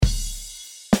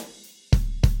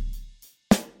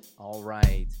All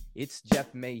right. It's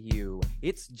Jeff Mayhew.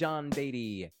 It's John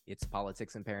Beatty. It's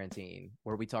Politics and Parenting,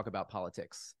 where we talk about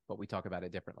politics, but we talk about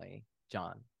it differently.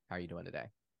 John, how are you doing today?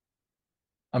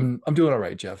 I'm doing all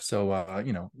right, Jeff. So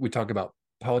we talk about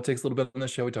politics a little bit on the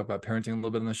show. We talk about parenting a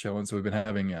little bit on the show, and so we've been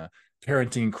having a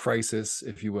parenting crisis,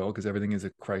 if you will, because everything is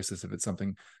a crisis if it's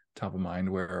something top of mind.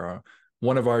 Where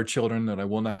one of our children that I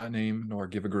will not name nor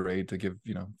give a grade to give,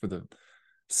 for the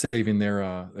saving their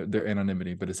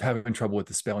anonymity, but is having trouble with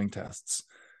the spelling tests,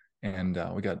 and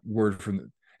we got word from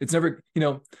it's never,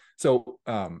 I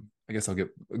guess I'll give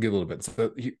a little bit.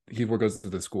 So he goes to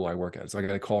the school I work at. So I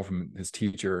got a call from his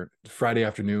teacher Friday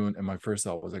afternoon, and my first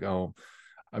thought was like, oh,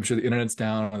 I'm sure the internet's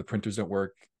down, the printers don't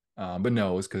work. But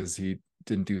no, it's because he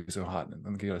didn't do so hot. I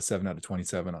think he got a 7 out of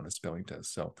 27 on his spelling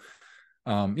test. So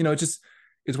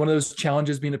it's one of those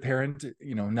challenges being a parent.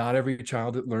 Not every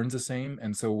child learns the same,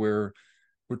 and so we're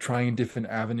trying different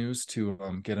avenues to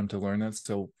get him to learn that.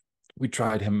 So we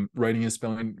tried him writing his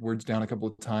spelling words down a couple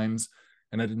of times,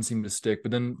 and that didn't seem to stick.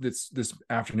 But then this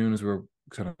afternoon, as we were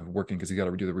kind of working, because he got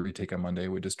to do the retake on Monday,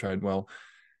 we just tried, well,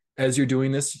 as you're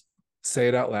doing this, say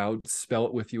it out loud, spell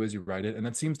it with you as you write it, and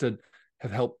that seems to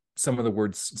have helped some of the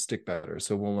words stick better.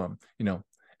 So we'll,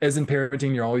 as in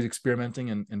parenting, you're always experimenting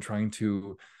and trying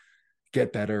to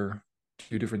get better,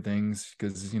 do different things,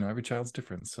 because every child's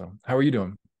different. So how are you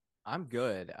doing? I'm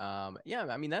good. Yeah,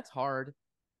 I mean that's hard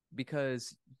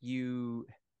because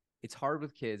it's hard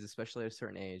with kids, especially at a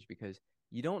certain age, because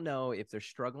you don't know if they're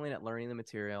struggling at learning the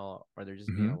material or they're just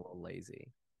being a Mm-hmm. little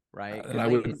lazy, right? And Because I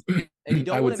like would and you I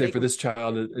don't want would to say make for them. this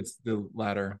child, it's the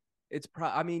latter.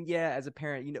 I mean, yeah, as a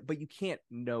parent, but you can't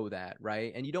know that,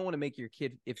 right? And you don't want to make your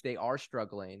kid, if they are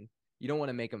struggling, you don't want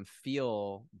to make them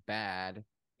feel bad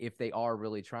if they are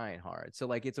really trying hard. So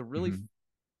like Mm-hmm.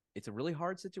 it's a really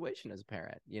hard situation as a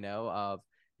parent, of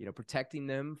protecting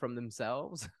them from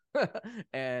themselves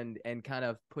and kind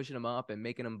of pushing them up and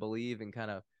making them believe and kind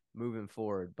of moving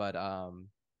forward. But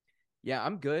yeah,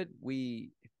 I'm good.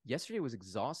 We Yesterday was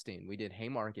exhausting. We did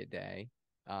Haymarket Day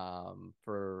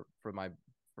for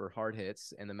hard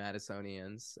hits and the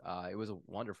Madisonians. It was a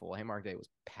wonderful Haymarket Day. Was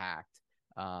packed.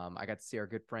 I got to see our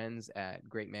good friends at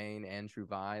Great Maine and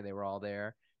Trouvaille. They were all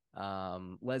there.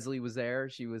 Leslie was there.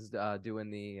 She was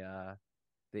doing the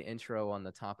intro on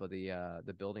the top of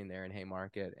the building there in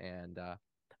Haymarket, and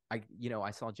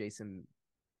I saw Jason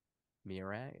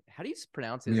Mirai. How do you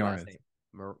pronounce his last Miares,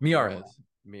 name? Miares,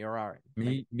 Mirai.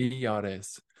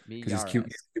 Miares, because he's cute.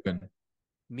 Miares. He's Cuban.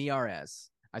 Miares.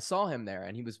 I saw him there,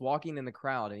 and he was walking in the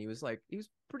crowd, and he was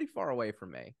pretty far away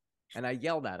from me, and I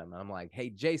yelled at him, and I'm like, "Hey,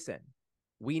 Jason,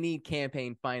 we need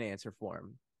campaign finance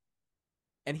reform."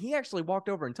 And he actually walked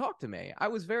over and talked to me. I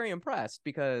was very impressed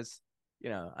because,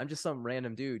 I'm just some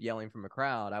random dude yelling from a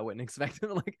crowd. I wouldn't expect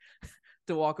him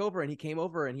to walk over. And he came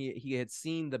over and he had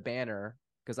seen the banner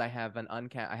because I had an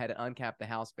uncap the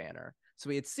house banner.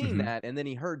 So he had seen Mm-hmm. that, and then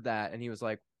he heard that, and he was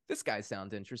like, "This guy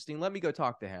sounds interesting. Let me go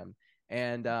talk to him."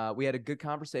 And we had a good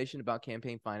conversation about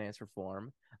campaign finance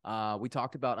reform. We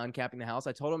talked about uncapping the house.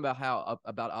 I told him about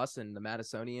about us and the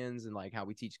Madisonians and like how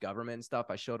we teach government and stuff.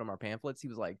 I showed him our pamphlets. He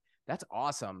was like, "That's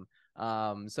awesome."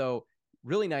 So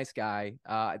really nice guy.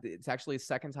 It's actually the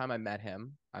second time I met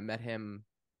him. I met him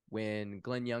when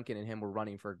Glenn Youngkin and him were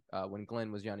running for when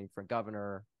Glenn was running for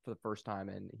governor for the first time,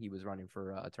 and he was running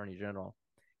for attorney general.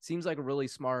 Seems like a really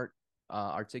smart,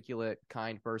 articulate,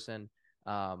 kind person.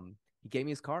 He gave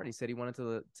me his card. He said he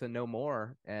wanted to know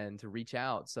more and to reach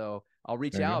out. So I'll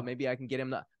reach There you out. go. Maybe I can get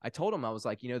him. I told him I was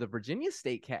like, the Virginia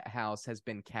State House has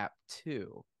been capped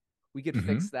too. We could Mm-hmm.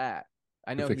 fix that.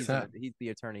 I To know fix that. he's the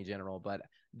attorney general, but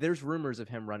there's rumors of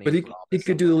him But running for he office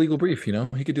could do the somewhere. legal brief.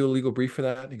 He could do a legal brief for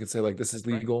that. He could say like, "This is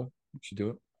That's right. legal. You should do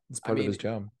it." It's I part of mean, his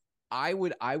job. I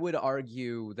would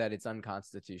argue that it's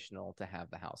unconstitutional to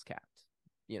have the house capped.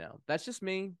 That's just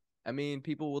me. I mean,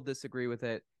 people will disagree with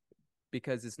it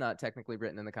because it's not technically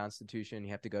written in the Constitution. You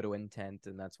have to go to intent,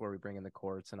 and that's where we bring in the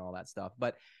courts and all that stuff.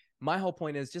 But my whole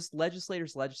point is just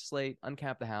legislators legislate,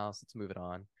 uncap the house. Let's move it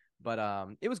on. But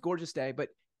it was a gorgeous day, but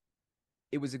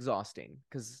it was exhausting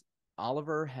because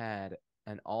Oliver had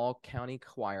an all county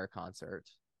choir concert,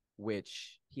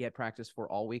 which he had practiced for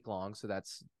all week long. So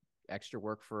that's extra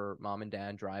work for mom and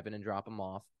dad driving and drop him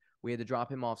off. We had to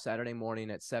drop him off Saturday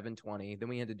morning at 7:20. Then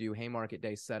we had to do Haymarket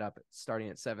Day setup starting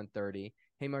at 7:30.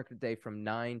 Haymarket Day from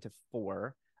 9 to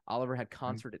 4. Oliver had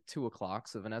concert at 2 o'clock,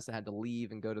 so Vanessa had to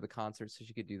leave and go to the concert so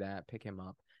she could do that, pick him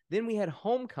up. Then we had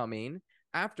homecoming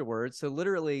afterwards. So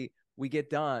literally, we get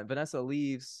done. Vanessa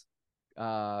leaves,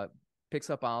 uh,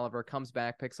 picks up Oliver, comes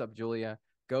back, picks up Julia,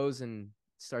 goes and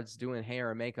starts doing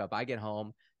hair and makeup. I get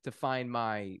home to find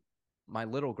my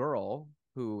little girl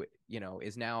who, you know,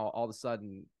 is now all of a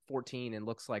sudden 14 and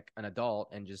looks like an adult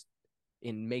and just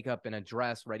in makeup and a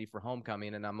dress ready for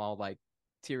homecoming. And I'm all like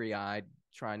teary eyed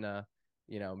trying to,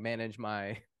 you know, manage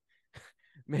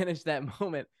manage that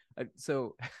moment.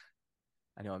 So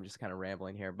I know I'm just kind of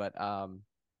rambling here, but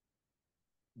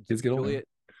Kids get older.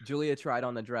 Julia tried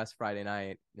on the dress Friday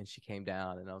night and she came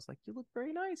down and I was like, you look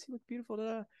very nice. You look beautiful.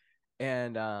 Da-da.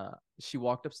 And she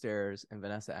walked upstairs and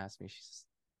Vanessa asked me,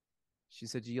 she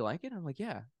said, do you like it? I'm like,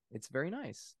 yeah, it's very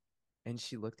nice. And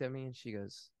she looked at me and she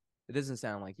goes, it doesn't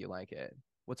sound like you like it.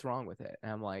 What's wrong with it?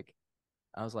 And I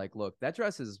was like, look, that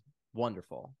dress is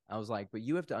wonderful. I was like, but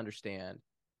you have to understand,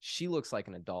 she looks like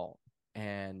an adult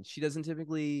and she doesn't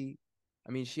typically,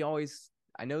 I mean, she always,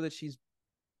 I know that she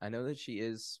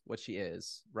is what she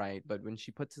is, right? But when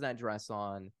she puts that dress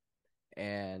on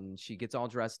and she gets all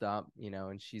dressed up, you know,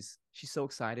 and she's so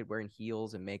excited wearing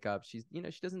heels and makeup, she's, you know,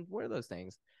 she doesn't wear those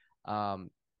things. I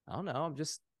don't know.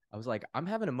 I was like, I'm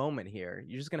having a moment here.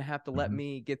 You're just going to have to let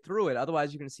me get through it.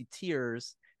 Otherwise, you're going to see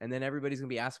tears. And then everybody's going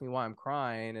to be asking me why I'm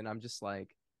crying. And I'm just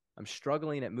like, I'm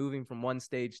struggling at moving from one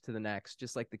stage to the next,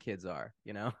 just like the kids are,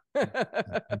 you know?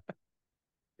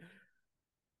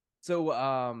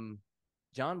 So,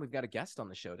 John, we've got a guest on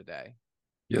the show today.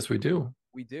 Yes, we do.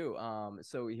 We do.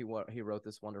 So he wrote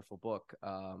this wonderful book,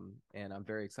 and I'm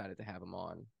very excited to have him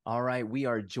on. All right, we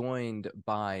are joined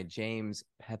by James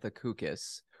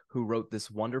Pethokoukis, who wrote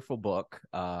this wonderful book.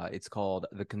 It's called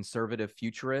The Conservative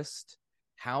Futurist: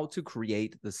 How to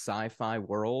Create the Sci-Fi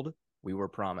World We Were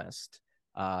Promised.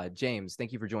 James,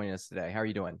 thank you for joining us today. How are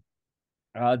you doing?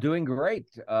 Doing great.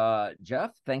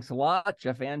 Jeff, thanks a lot.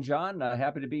 Jeff and John,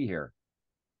 happy to be here.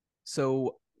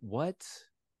 So what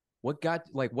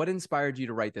inspired you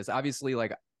to write this? Obviously,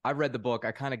 like, I've read the book.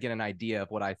 I kind of get an idea of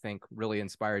what I think really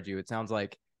inspired you. It sounds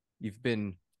like you've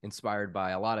been inspired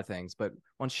by a lot of things, but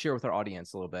why don't you share with our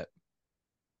audience a little bit?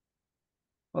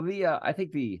 Well, I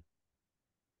think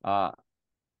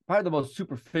probably the most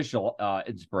superficial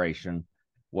inspiration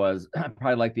was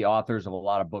probably like the authors of a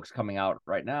lot of books coming out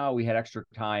right now. We had extra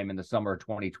time in the summer of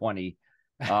 2020,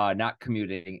 not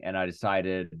commuting, and I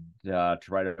decided to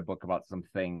write a book about some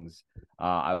things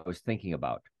I was thinking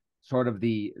about. Sort of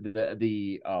the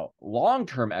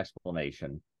long-term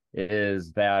explanation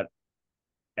is that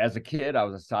as a kid, I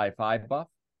was a sci-fi buff,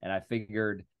 and I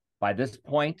figured by this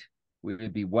point we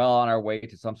would be well on our way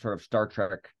to some sort of Star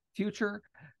Trek future.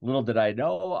 Little did I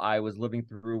know, I was living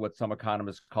through what some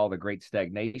economists call the Great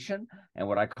Stagnation, and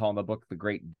what I call in the book the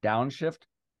Great Downshift.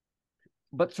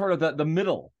 But sort of the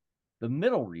middle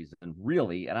reason,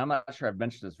 really, and I'm not sure I've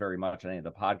mentioned this very much on any of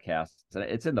the podcasts, and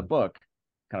it's in the book,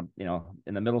 kind of, you know,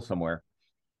 in the middle somewhere,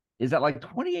 is that like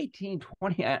 2018,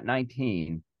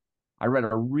 2019, I read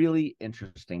a really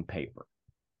interesting paper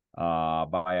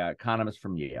by an economist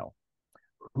from Yale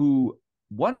who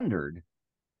wondered,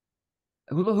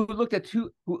 who looked at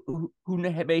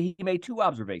he made two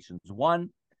observations.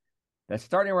 One, that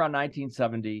starting around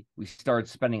 1970, we started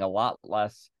spending a lot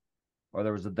less, or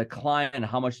there was a decline in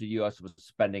how much the U.S. was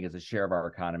spending as a share of our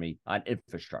economy on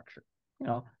infrastructure. You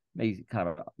know, maybe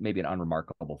an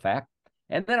unremarkable fact.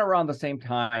 And then around the same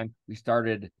time, we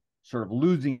started sort of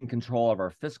losing control of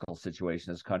our fiscal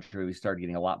situation as a country. We started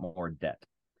getting a lot more debt.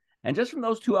 And just from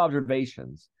those two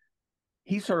observations,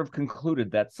 he sort of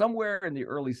concluded that somewhere in the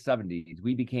early 70s,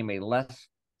 we became a less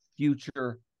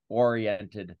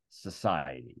future-oriented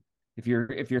society. If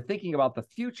you're thinking about the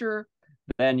future,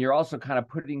 then you're also kind of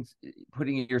putting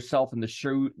yourself in the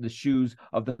shoes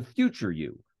of the future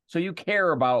you. So you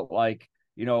care about, like,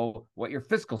 you know, what your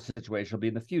fiscal situation will be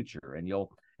in the future, and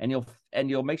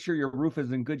you'll make sure your roof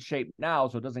is in good shape now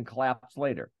so it doesn't collapse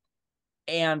later.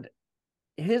 And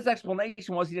his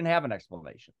explanation was he didn't have an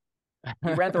explanation.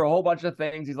 He ran through a whole bunch of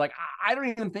things. He's like, I don't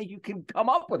even think you can come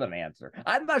up with an answer.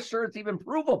 I'm not sure it's even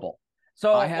provable.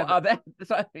 So I have an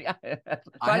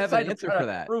answer for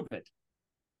that. Prove it.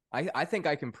 I think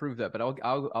I can prove that, but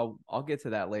I'll get to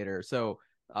that later. So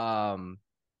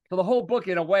so the whole book,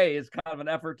 in a way, is kind of an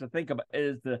effort to think about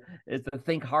is to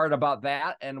think hard about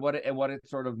that and what it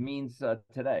sort of means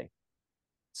today.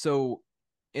 So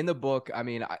in the book, I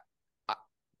mean,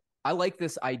 I like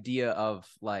this idea of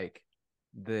like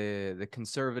the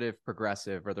conservative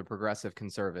progressive, or the progressive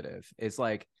conservative. It's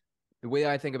like, the way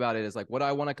I think about it is like, what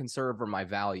I want to conserve are my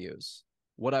values.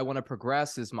 What I want to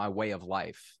progress is my way of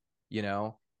life, you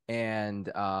know? And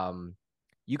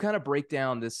you kind of break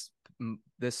down this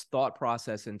thought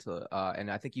process into, and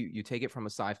I think you take it from a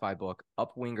sci-fi book,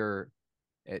 upwing or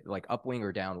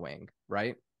downwing,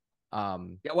 right? Yeah,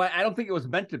 well, I don't think it was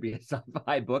meant to be a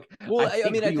sci-fi book. Well, I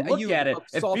mean, when you look at it,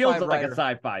 it feels like a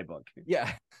sci-fi book. Yeah.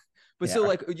 But so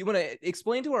like, you want to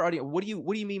explain to our audience, what do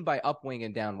you mean by upwing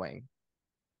and downwing?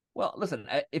 Well, listen,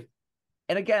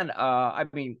 and again, I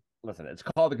mean, listen, it's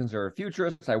called the Conservative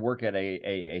Futurists. I work at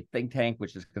a think tank,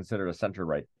 which is considered a center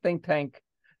right think tank.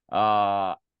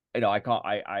 I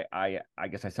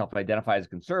guess I self-identify as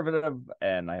conservative,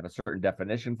 and I have a certain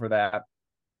definition for that.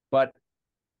 But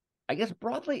I guess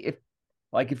broadly,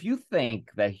 if you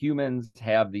think that humans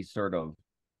have these sort of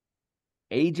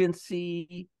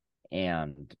agency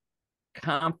and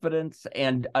confidence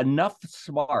and enough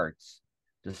smarts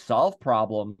to solve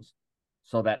problems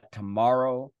so that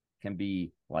tomorrow can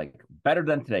be like better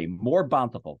than today, more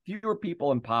bountiful, fewer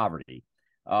people in poverty.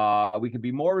 We can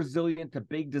be more resilient to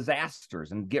big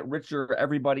disasters and get richer.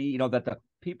 Everybody, that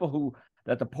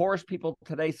the poorest people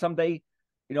today someday,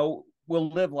 will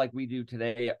live like we do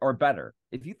today or better.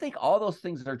 If you think all those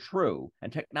things are true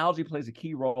and technology plays a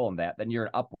key role in that, then you're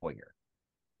an upwinger.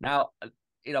 Now,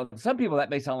 some people that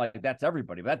may sound like that's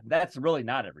everybody, but that's really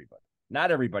not everybody.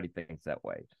 Not everybody thinks that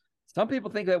way. Some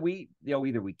people think that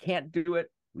either we can't do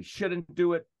it, we shouldn't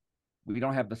do it, we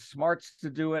don't have the smarts to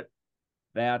do it,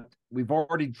 that we've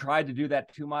already tried to do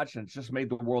that too much and it's just made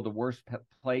the world a worse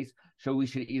place. So we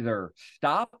should either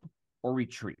stop or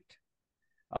retreat.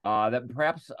 That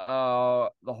perhaps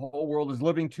the whole world is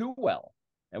living too well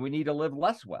and we need to live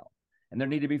less well. And there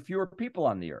need to be fewer people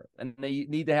on the earth and they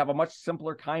need to have a much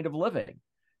simpler kind of living.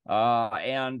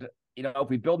 And if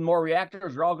we build more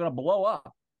reactors, they're all going to blow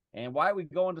up. And why are we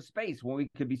going to space when we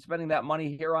could be spending that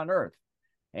money here on Earth?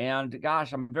 And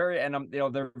gosh,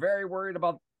 they're very worried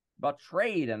about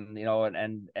trade and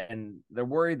they're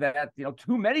worried that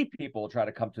too many people will try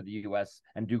to come to the U.S.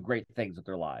 and do great things with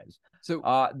their lives.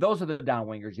 So those are the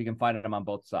downwingers. You can find them on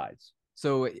both sides.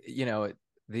 So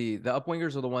the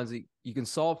upwingers are the ones that you can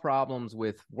solve problems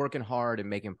with working hard and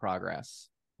making progress,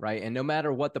 right? And no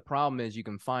matter what the problem is, you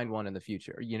can find one in the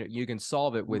future. You can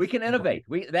solve it with. We can innovate.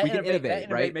 We can innovate,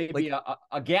 right? Maybe like,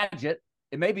 a gadget.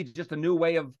 It may be just a new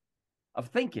way of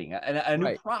thinking, a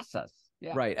new process.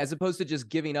 Yeah. Right. As opposed to just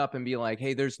giving up and be like,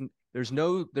 hey, there's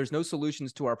no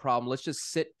solutions to our problem. Let's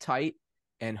just sit tight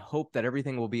and hope that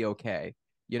everything will be okay.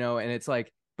 And it's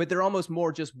like, but they're almost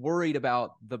more just worried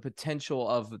about the potential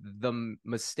of the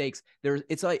mistakes.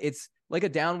 It's like a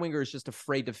downwinger is just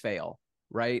afraid to fail,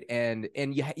 right? And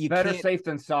you better can't... safe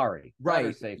than sorry. Right.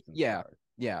 Better safe than sorry.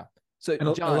 Yeah. So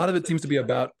and John, a lot of it seems to be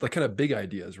about like kind of big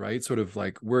ideas, right? Sort of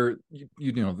like there's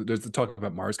the talk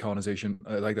about Mars colonization.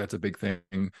 Like that's a big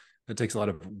thing that takes a lot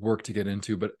of work to get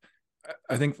into. But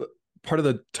I think part of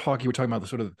the talk you were talking about, the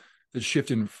sort of the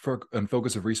shift in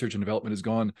focus of research and development has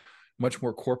gone much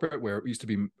more corporate, where it used to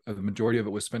be the majority of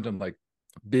it was spent on like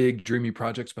big dreamy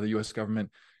projects by the U.S. government.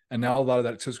 And now a lot of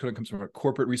that just kind of comes from a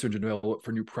corporate research and development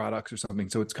for new products or something.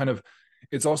 So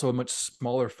it's also a much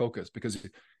smaller focus, because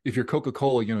if you're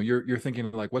Coca-Cola, you're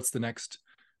thinking like, what's the next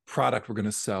product we're going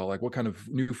to sell? Like what kind of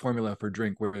new formula for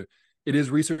drink, where it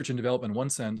is research and development in one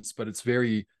sense, but it's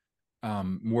very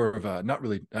more of a, not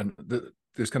really,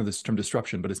 there's kind of this term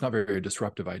disruption, but it's not very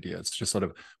disruptive idea. It's just sort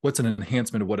of what's an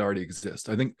enhancement of what already exists.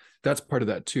 I think that's part of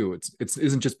that too. It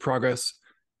isn't just progress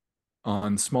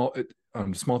on small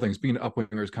things. Being an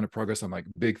upwinger is kind of progress on like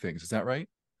big things. Is that right?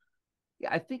 Yeah,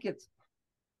 I think it's,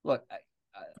 look,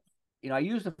 I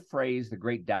use the phrase the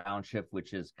great downshift,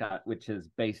 which is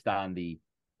based on the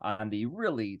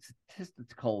really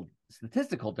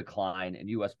statistical decline in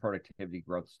U.S. productivity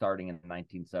growth starting in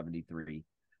 1973,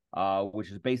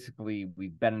 which is basically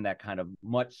we've been in that kind of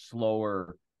much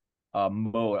slower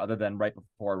mode, other than right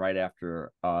before and right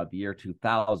after the year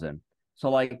 2000.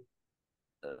 So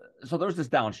there's this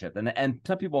downshift, and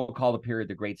some people call the period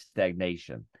the Great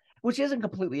Stagnation, which isn't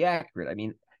completely accurate. I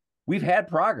mean, we've had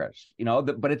progress,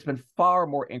 but it's been far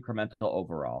more incremental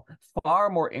overall, far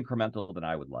more incremental than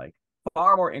I would like,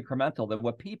 far more incremental than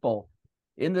what people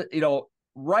in the,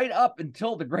 right up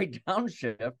until the Great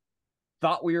Downshift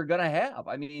thought we were going to have.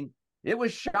 I mean, it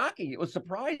was shocking. It was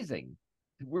surprising.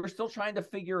 We're still trying to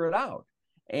figure it out.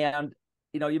 And,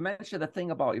 you mentioned the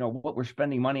thing about, what we're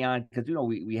spending money on, because,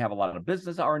 we have a lot of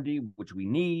business R&D, which we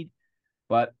need,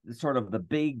 but sort of the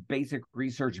big basic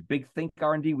research, big think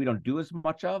R&D, we don't do as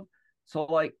much of.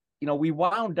 So we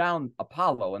wound down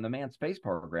Apollo and the manned space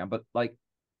program, but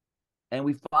and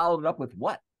we followed it up with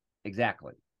what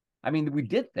exactly? I mean, we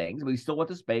did things, we still went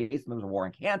to space, and there was a war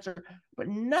on cancer, but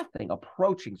nothing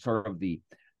approaching sort of the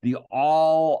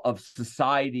all of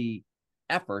society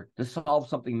effort to solve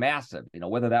something massive,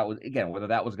 whether that was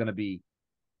going to be,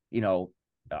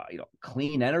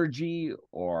 clean energy,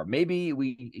 or maybe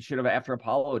we should have, after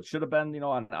Apollo, it should have been,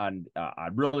 on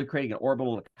really creating an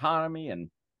orbital economy and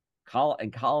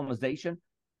colonization,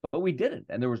 but we didn't.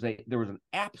 And there was an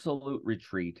absolute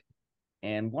retreat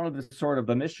And one of the sort of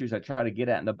the mysteries I try to get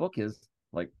at in the book is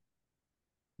like,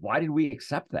 why did we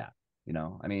accept that?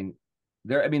 I mean,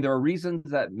 there are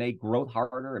reasons that make growth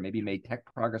harder and maybe made tech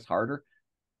progress harder.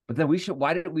 But then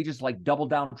why didn't we just like double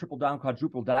down, triple down,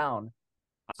 quadruple down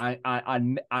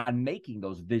on making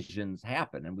those visions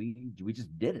happen? And we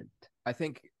just didn't. I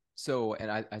think so.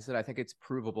 And I said, I think it's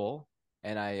provable.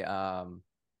 And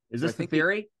is this the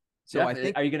theory? So I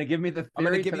think, are you going to give me the theory? I'm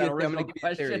going to give you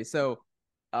a theory. So,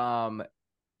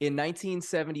 in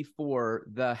 1974,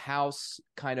 the House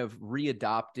kind of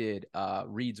readopted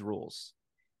Reed's rules,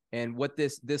 and what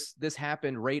this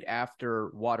happened right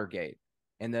after Watergate.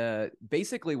 And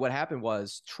basically what happened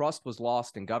was trust was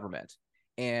lost in government,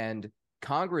 and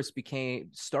Congress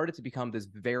started to become this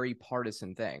very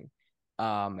partisan thing.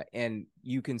 And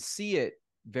you can see it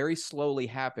very slowly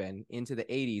happen into the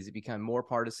 80s. It became more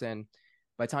partisan.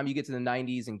 By the time you get to the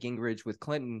 90s and Gingrich with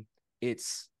Clinton,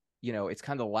 it's kind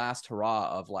of the last hurrah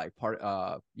of like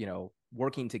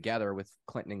working together with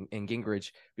Clinton and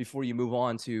Gingrich before you move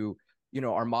on to,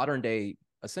 our modern day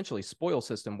essentially spoil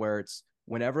system, where it's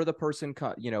whenever the person,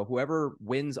 whoever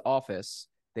wins office,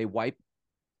 they wipe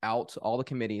out all the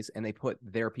committees and they put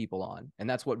their people on. And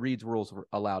that's what Reed's rules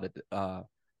allowed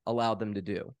them to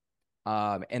do.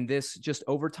 And this just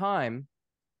over time,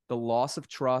 the loss of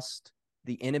trust,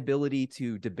 the inability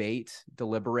to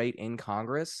deliberate in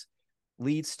Congress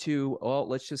leads to, well,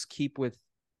 let's just keep with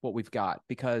what we've got,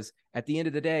 because at the end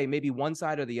of the day, maybe one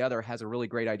side or the other has a really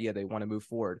great idea they want to move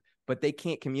forward, but they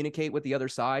can't communicate with the other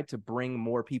side to bring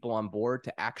more people on board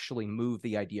to actually move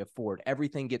the idea forward.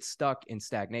 Everything gets stuck in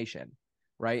stagnation,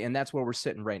 right? And that's where we're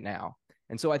sitting right now.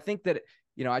 And so I think that,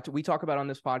 we talk about on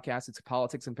this podcast, it's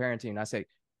politics and parenting. And I say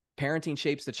parenting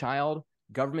shapes the child,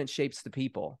 government shapes the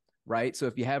people, right? So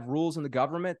if you have rules in the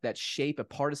government that shape a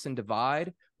partisan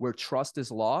divide where trust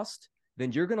is lost,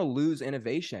 then you're going to lose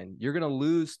innovation. You're going to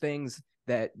lose things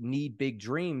that need big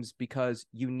dreams because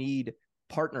you need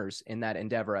partners in that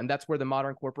endeavor. And that's where the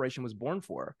modern corporation was born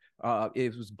for.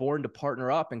 It was born to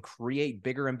partner up and create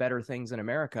bigger and better things in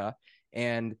America.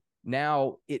 And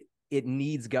now it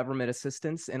needs government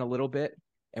assistance in a little bit,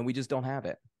 and we just don't have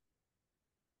it.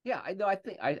 Yeah, I know. I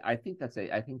think that's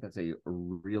a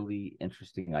really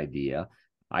interesting idea.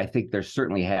 I think there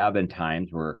certainly have been times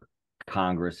where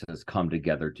Congress has come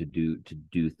together to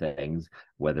do things,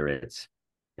 whether it's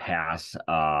pass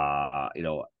NAFTA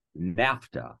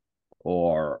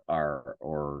or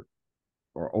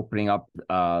opening up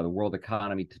the world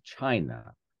economy to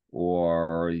China,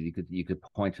 or you could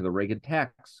point to the Reagan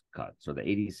tax cuts or the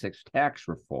 '86 tax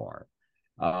reform.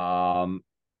 But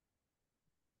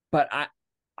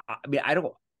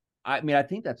I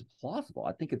think that's plausible.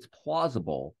 I think it's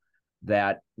plausible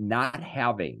that not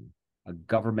having a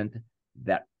government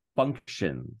that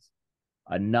functions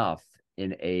enough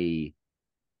in a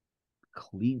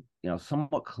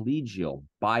somewhat collegial,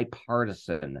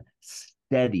 bipartisan,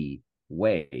 steady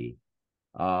way,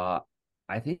 I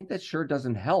think that sure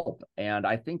doesn't help. And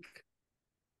I think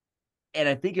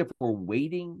if we're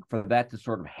waiting for that to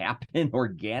sort of happen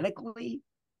organically,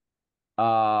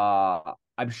 I'm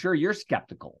sure you're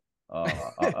skeptical.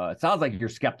 It sounds like you're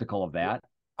skeptical of that.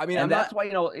 I mean, and that's why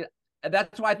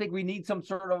that's why I think we need some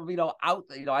sort of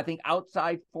I think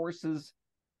outside forces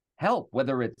help,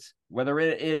 whether it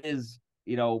is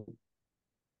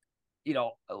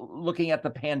looking at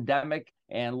the pandemic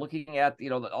and looking at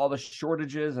all the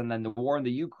shortages and then the war in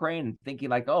the Ukraine and thinking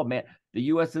like, oh man, the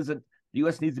U.S.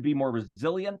 needs to be more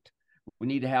resilient. We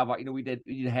need to have we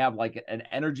need to have like an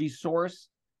energy source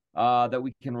that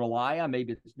we can rely on.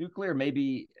 Maybe it's nuclear.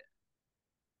 Maybe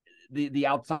the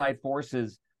outside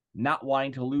forces not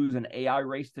wanting to lose an AI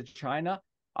race to China.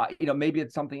 Maybe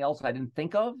it's something else I didn't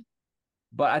think of.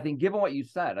 But I think given what you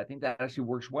said, I think that actually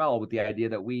works well with the idea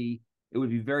that it would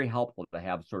be very helpful to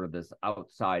have sort of this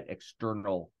outside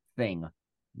external thing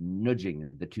nudging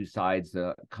the two sides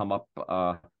to come up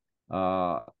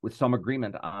with some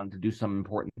agreement on to do some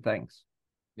important things.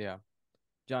 Yeah.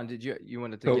 John, did you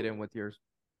wanted to get in with yours?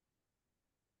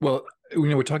 Well,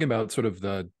 we're talking about sort of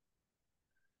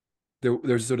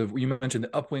there's sort of, you mentioned the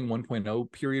upwing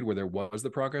 1.0 period where there was the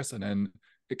progress, and then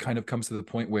it kind of comes to the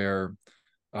point where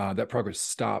that progress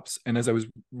stops. And as I was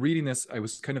reading this, I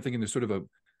was kind of thinking there's sort of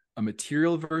a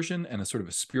material version and a sort of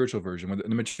a spiritual version. When the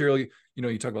material,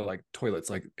 you talk about like toilets,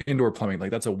 like indoor plumbing,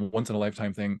 like that's a once in a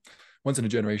lifetime thing, once in a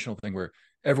generational thing where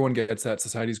everyone gets that.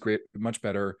 Society's great, much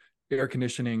better. Air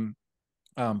conditioning.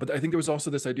 But I think there was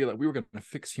also this idea that we were going to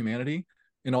fix humanity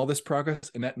in all this progress,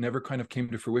 and that never kind of came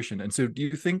to fruition. And so do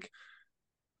you think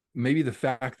maybe the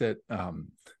fact that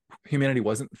humanity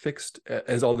wasn't fixed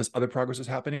as all this other progress was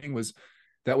happening was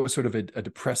that was sort of a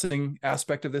depressing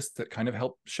aspect of this that kind of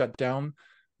helped shut down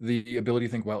the ability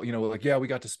to think, well, like, yeah, we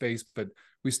got to space, but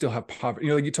we still have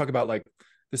poverty. Like you talk about like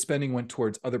the spending went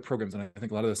towards other programs. And I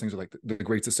think a lot of those things are like the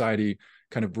Great Society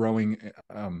kind of growing.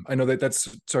 I know that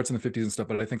starts in the 50s and stuff,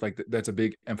 but I think like that's a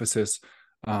big emphasis.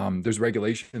 There's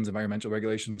regulations, environmental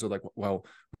regulations are like, well,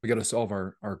 we got to solve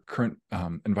our current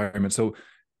environment. So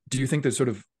do you think that sort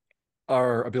of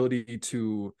our ability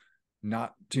to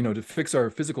not, to fix our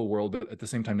physical world, but at the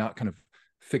same time, not kind of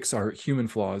fix our human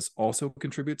flaws also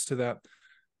contributes to that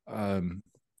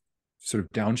sort of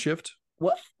downshift?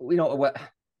 Well,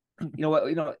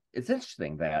 it's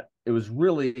interesting that it was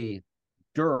really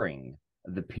during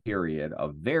the period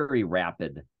of very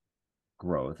rapid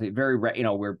growth,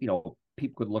 where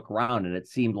people could look around and it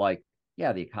seemed like,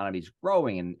 yeah, the economy's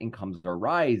growing and incomes are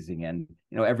rising, and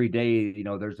every day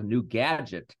there's a new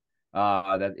gadget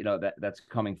that's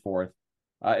coming forth.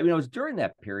 It was during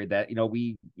that period that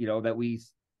we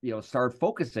started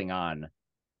focusing on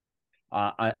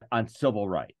civil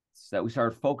rights, that we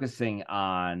started focusing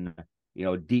on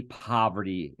deep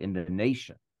poverty in the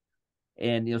nation.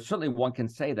 And certainly one can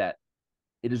say that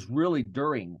it is really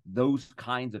during those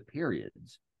kinds of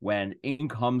periods when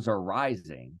incomes are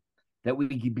rising that we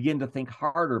begin to think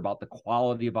harder about the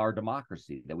quality of our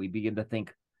democracy, that we begin to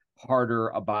think harder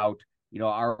about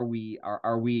are we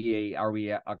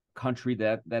a country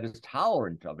that is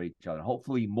tolerant of each other,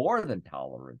 hopefully more than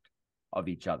tolerant of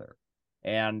each other.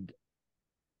 And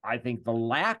I think the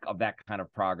lack of that kind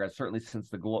of progress, certainly since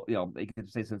the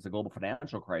since the global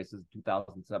financial crisis,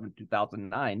 2007,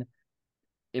 2009,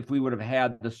 if we would have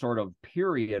had the sort of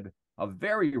period of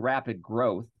very rapid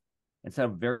growth instead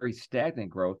of very stagnant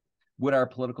growth, would our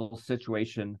political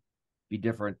situation be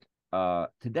different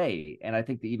today? And I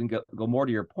think to even go more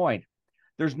to your point,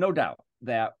 there's no doubt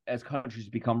that as countries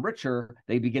become richer,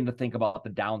 they begin to think about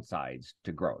the downsides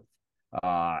to growth.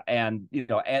 And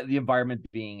the environment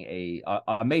being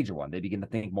a major one, they begin to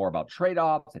think more about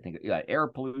trade-offs. I think air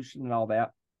pollution and all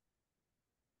that.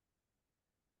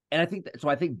 And I think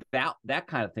that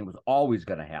kind of thing was always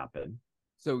going to happen.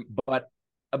 So, but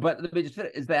let me just say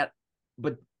is that,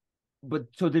 but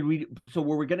so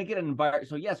were we going to get an environment?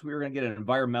 So yes, we were going to get an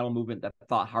environmental movement that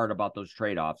thought hard about those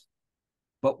trade-offs.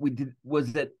 But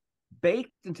was it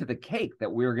baked into the cake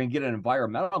that we were going to get an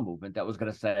environmental movement that was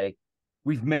going to say,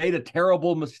 we've made a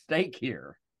terrible mistake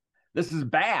here. This is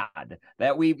bad.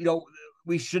 That we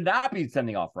should not be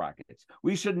sending off rockets.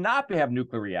 We should not have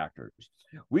nuclear reactors.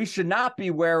 We should not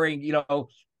be wearing,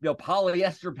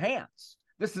 polyester pants.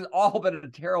 This has all been a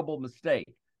terrible mistake.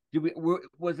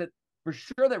 Was it for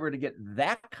sure that we're going to get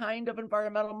that kind of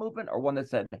environmental movement, or one that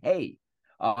said, hey,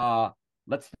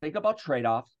 let's think about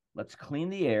trade-offs. Let's clean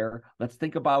the air. Let's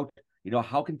think about,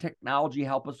 how can technology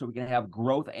help us so we can have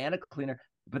growth and a cleaner.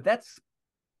 But that's,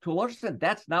 to a large extent,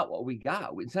 that's not what we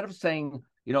got. Instead of saying,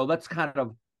 let's kind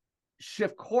of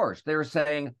shift course, they were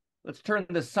saying, let's turn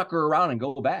this sucker around and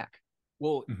go back.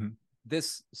 Well,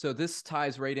 this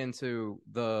ties right into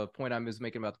the point I was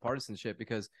making about the partisanship,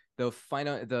 because the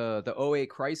 08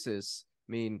 crisis,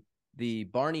 I mean, the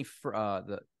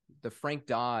Frank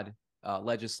Dodd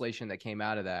legislation that came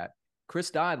out of that, Chris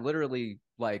Dodd literally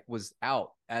was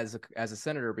out as a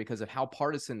senator because of how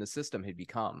partisan the system had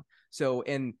become. So,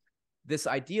 and this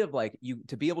idea of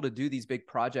to be able to do these big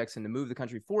projects and to move the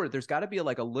country forward, there's got to be a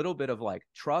little bit of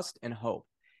trust and hope.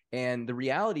 And the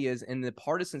reality is, in the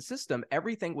partisan system,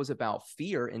 everything was about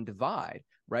fear and divide,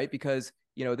 right? Because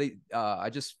I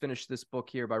just finished this book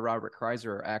here by Robert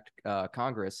Kreiser, Act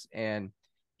Congress, and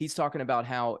he's talking about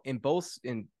how in both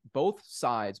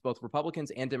sides, both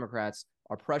Republicans and Democrats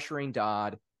are pressuring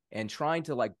Dodd and trying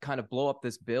to kind of blow up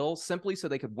this bill simply so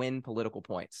they could win political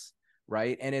points,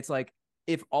 right? And it's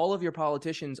if all of your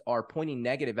politicians are pointing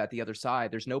negative at the other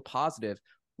side, there's no positive.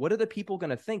 What are the people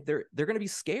going to think? They're going to be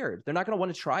scared. They're not going to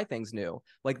want to try things new.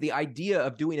 The idea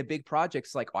of doing a big project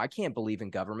is I can't believe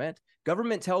in government.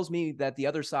 Government tells me that the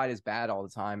other side is bad all the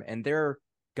time, and they're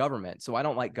government, so I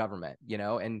don't like government,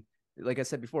 And like I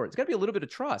said before, it's got to be a little bit of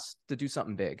trust to do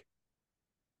something big.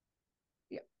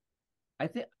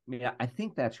 Yeah, I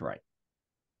think that's right.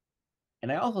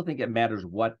 And I also think it matters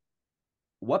what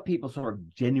people sort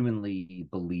of genuinely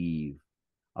believe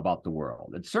about the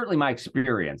world. It's certainly my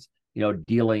experience,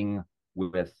 dealing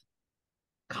with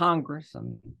Congress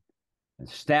and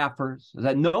staffers,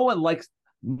 that no one likes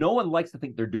to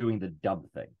think they're doing the dumb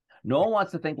thing. No one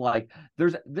wants to think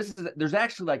there's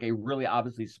actually a really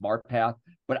obviously smart path,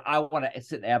 but I want to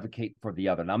sit and advocate for the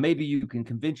other. Now, maybe you can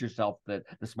convince yourself that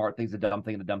the smart thing's a dumb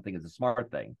thing and the dumb thing is a smart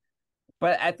thing.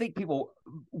 But I think people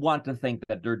want to think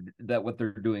that what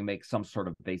they're doing makes some sort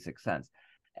of basic sense.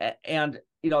 And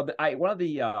I one of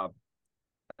the uh,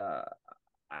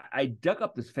 I dug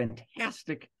up this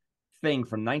fantastic thing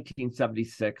from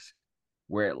 1976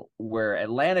 where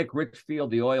Atlantic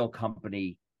Richfield, the oil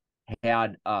company,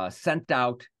 had sent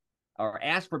out or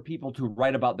asked for people to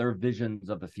write about their visions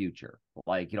of the future.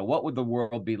 Like, what would the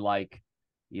world be like,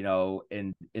 in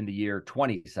the year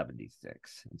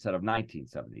 2076 instead of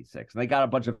 1976? And they got a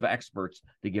bunch of experts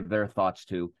to give their thoughts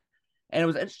to. And it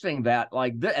was interesting that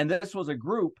and this was a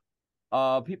group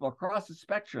of people across the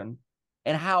spectrum,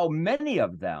 and how many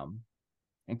of them,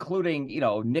 including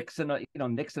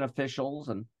Nixon officials,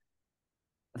 and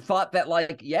thought that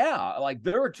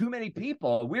there were too many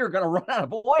people, we were going to run out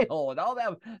of oil and all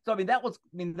that. So that was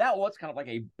kind of like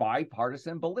a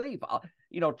bipartisan belief.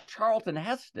 Charlton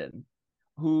Heston,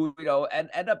 who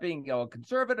ended up being a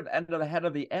conservative, ended up head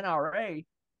of the NRA.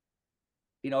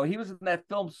 He was in that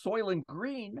film Soylent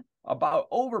Green about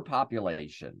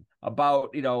overpopulation,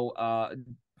 about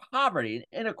poverty and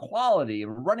inequality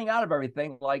and running out of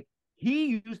everything. Like,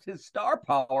 he used his star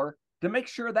power to make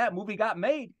sure that movie got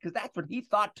made, because that's what he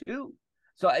thought too.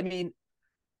 So I think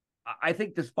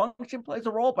dysfunction plays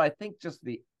a role, but I think just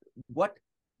what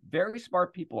very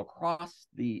smart people across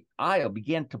the aisle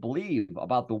began to believe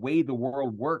about the way the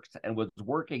world works and was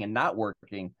working and not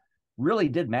working really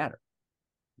did matter.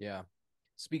 Yeah.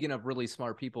 Speaking of really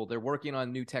smart people, they're working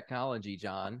on new technology,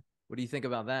 John. What do you think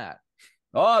about that?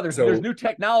 Oh, there's new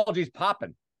technologies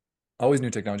popping. Always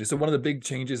new technology. So one of the big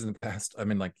changes in the past,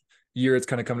 year, it's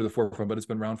kind of come to the forefront, but it's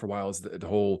been around for a while, is the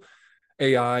whole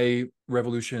AI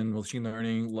revolution, machine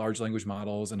learning, large language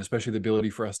models, and especially the ability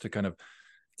for us to kind of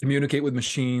communicate with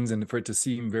machines and for it to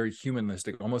seem very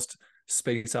humanistic, almost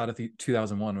Space Odyssey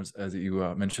 2001, as you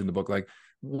mentioned in the book. Like,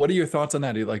 what are your thoughts on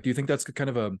that? Do you think that's kind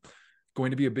of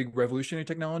going to be a big revolutionary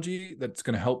technology that's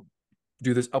going to help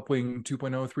do this upwing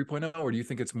 2.0, 3.0, or do you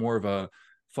think it's more of a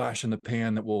flash in the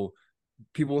pan that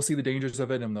people will see the dangers of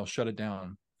it and they'll shut it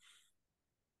down?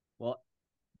 Well,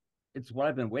 it's what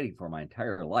I've been waiting for my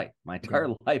entire life. My entire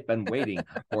life been waiting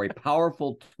for a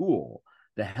powerful tool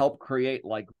to help create,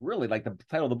 really, like the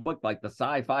title of the book, like the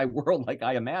sci-fi world like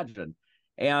I imagined.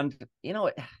 And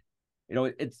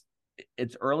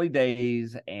it's early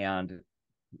days, and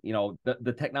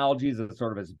the technology is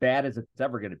sort of as bad as it's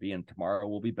ever going to be, and tomorrow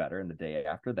will be better, and the day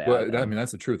after that. Well,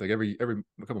 that's the truth. Like every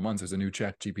couple of months, there's a new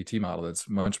Chat GPT model that's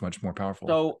much, much more powerful.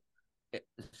 So,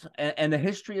 and the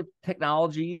history of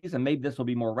technologies, and maybe this will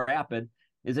be more rapid,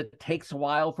 is it takes a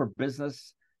while for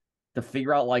business to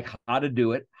figure out how to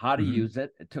do it, how to use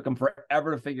it. It took them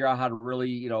forever to figure out how to really,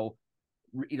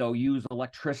 use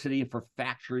electricity for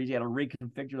factories. You had to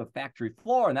reconfigure the factory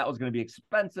floor, and that was going to be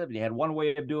expensive. And you had one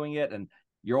way of doing it, and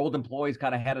your old employees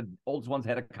oldest ones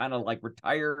had to kind of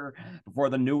retire before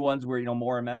the new ones were,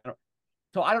 more amenable.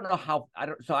 So I don't know how.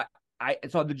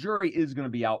 So the jury is going to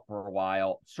be out for a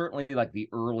while. Certainly, the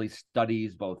early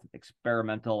studies, both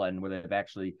experimental and where they've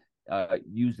actually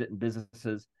used it in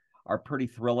businesses, are pretty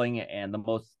thrilling, and the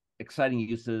most exciting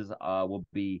uses will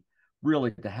be really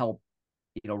to help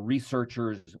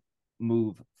researchers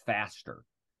move faster,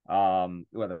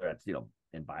 whether that's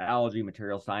in biology,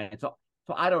 material science. So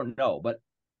I don't know, but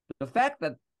the fact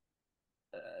that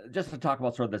just to talk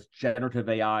about sort of this generative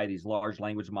AI, these large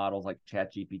language models like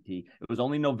ChatGPT, it was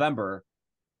only last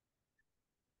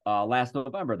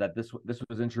November that this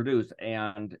was introduced,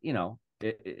 and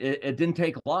it didn't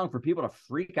take long for people to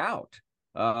freak out.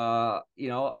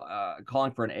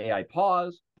 Calling for an AI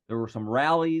pause. There were some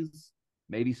rallies,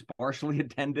 maybe sparsely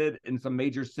attended, in some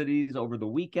major cities over the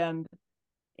weekend,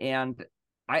 and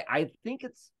I think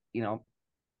it's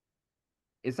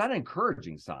not an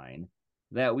encouraging sign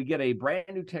that we get a brand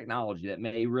new technology that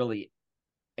may really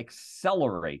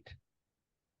accelerate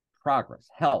progress,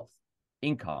 health,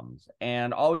 incomes,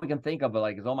 and all we can think of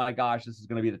is, oh my gosh, this is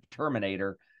going to be the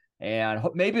Terminator, and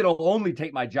maybe it'll only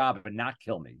take my job and not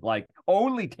kill me.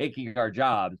 Only taking our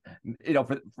jobs,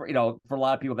 for a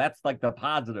lot of people, that's the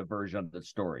positive version of the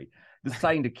story.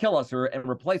 Deciding to kill us and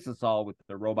replace us all with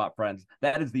the robot friends,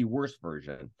 that is the worst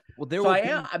version. Well,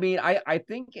 I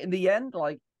think in the end,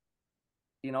 right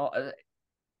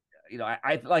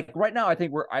now, I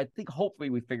think hopefully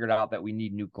we figured out that we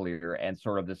need nuclear, and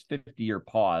sort of this 50-year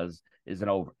pause is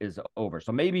over.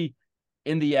 So maybe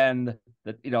in the end,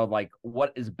 that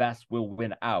what is best will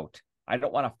win out. I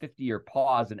don't want a 50-year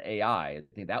pause in AI. I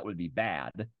think that would be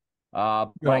bad.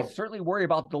 But I certainly worry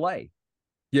about delay.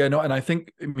 Yeah, no, and I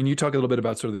think you talk a little bit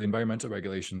about sort of the environmental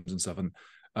regulations and stuff, and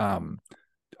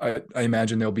I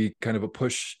imagine there'll be kind of a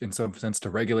push in some sense to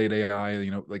regulate AI.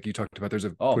 Like you talked about, there's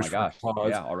a push my gosh, for pause.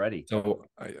 yeah, already. So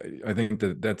I think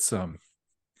that's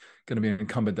going to be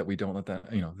incumbent that we don't let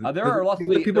that, there are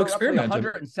roughly people experiment.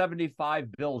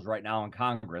 175 bills right now in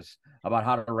Congress about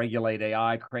how to regulate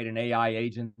AI, create an AI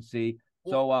agency.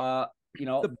 So,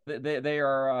 they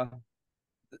are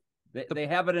they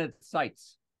have it in its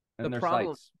sights.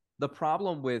 The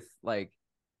problem with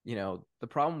the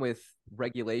problem with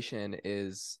regulation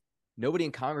is nobody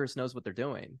in Congress knows what they're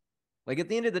doing. Like at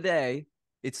the end of the day,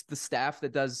 it's the staff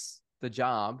that does the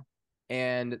job,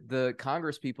 and the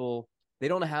Congress people, they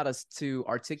don't know how to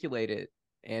articulate it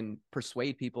and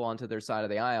persuade people onto their side of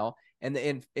the aisle.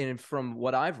 And from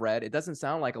what I've read, it doesn't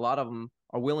sound like a lot of them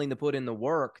are willing to put in the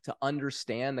work to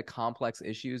understand the complex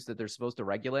issues that they're supposed to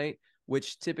regulate,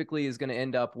 which typically is going to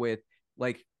end up with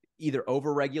like either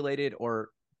over-regulated or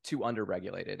too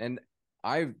under-regulated. And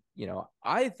I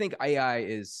think AI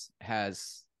is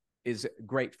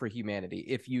great for humanity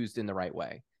if used in the right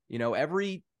way.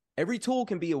 Every tool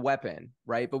can be a weapon,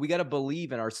 right? But we got to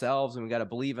believe in ourselves, and we got to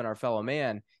believe in our fellow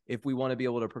man if we want to be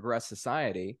able to progress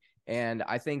society. And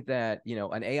I think that,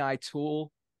 an AI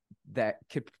tool that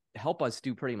could help us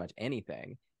do pretty much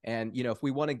anything. And, if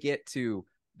we want to get to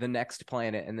the next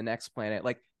planet and the next planet,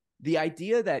 like the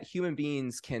idea that human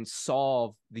beings can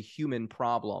solve the human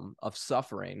problem of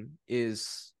suffering it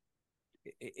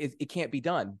can't be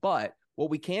done. But what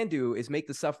we can do is make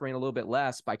the suffering a little bit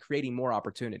less by creating more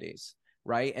opportunities,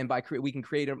 right? And we can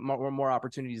create more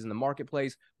opportunities in the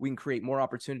marketplace. We can create more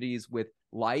opportunities with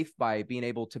life by being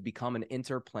able to become an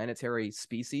interplanetary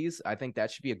species. I think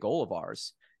that should be a goal of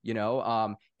ours,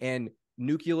 and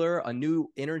a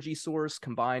new energy source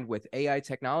combined with AI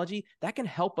technology that can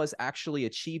help us actually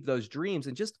achieve those dreams.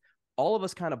 And just all of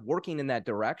us kind of working in that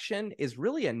direction is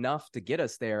really enough to get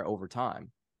us there over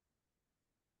time.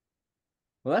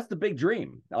 Well, that's the big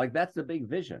dream. Like that's the big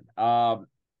vision. What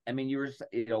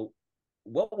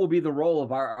will be the role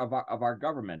of our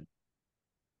government?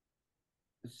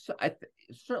 So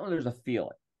certainly there's a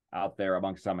feeling out there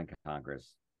among some in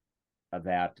Congress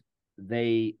that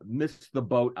they missed the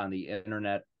boat on the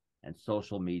internet and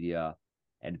social media,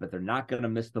 but they're not going to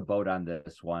miss the boat on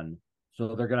this one.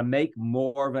 So they're going to make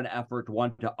more of an effort,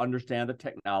 one, to understand the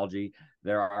technology.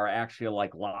 There are actually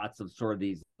like lots of sort of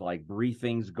these like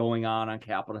briefings going on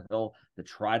Capitol Hill to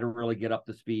try to really get up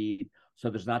to speed. So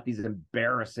there's not these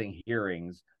embarrassing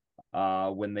hearings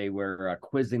when they were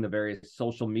quizzing the various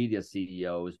social media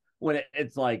CEOs, when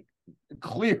it's like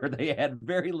clear they had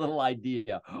very little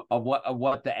idea of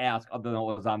what to ask other than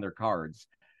what was on their cards.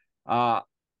 So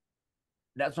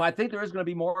I think there is going to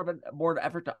be more of an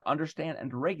effort to understand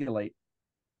and to regulate.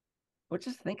 But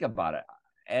just think about it,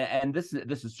 and this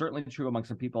is certainly true among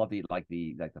some people at the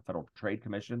Federal Trade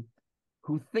Commission,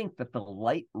 who think that the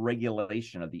light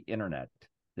regulation of the internet,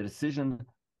 the decision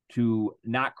to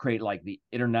not create like the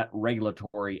Internet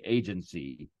Regulatory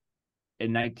Agency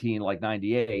in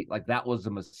 1998, like that was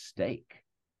a mistake.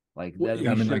 Like we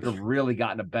should have really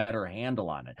gotten a better handle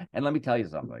on it. And let me tell you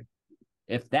something.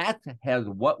 If that has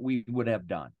what we would have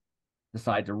done,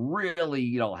 decide to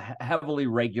really, heavily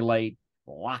regulate,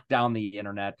 lock down the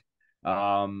internet,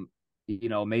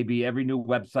 maybe every new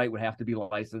website would have to be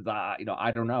licensed.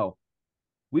 I don't know.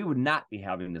 We would not be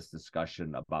having this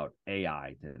discussion about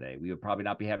AI today. We would probably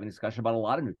not be having a discussion about a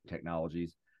lot of new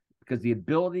technologies, because the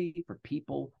ability for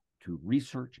people to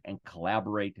research and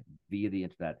collaborate via the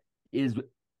internet is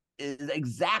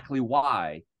exactly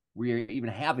why we're even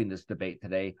having this debate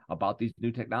today about these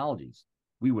new technologies.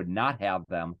 We would not have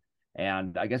them,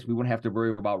 and I guess we wouldn't have to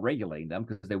worry about regulating them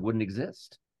because they wouldn't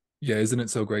exist. Yeah, isn't it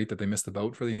so great that they missed the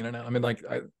boat for the internet? I mean,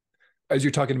 as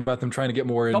you're talking about them trying to get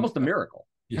more, it's almost a miracle.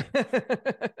 Yeah.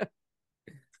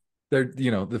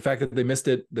 The fact that they missed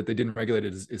it, that they didn't regulate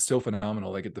it is so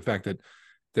phenomenal. Like the fact that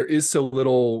there is so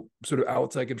little sort of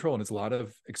outside control, and it's a lot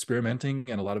of experimenting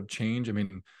and a lot of change. I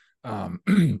mean,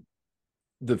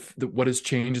 what has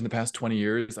changed in the past 20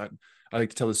 years. I like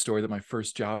to tell the story that my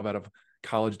first job out of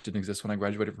college didn't exist when I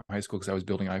graduated from high school, because I was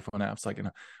building iPhone apps.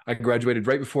 I graduated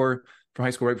from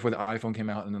high school right before the iPhone came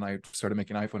out, and then I started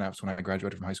making iPhone apps when I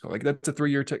graduated from high school. Like that's a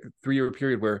 3-year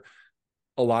period where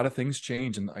a lot of things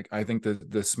change, and I think the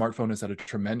smartphone has had a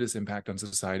tremendous impact on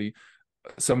society.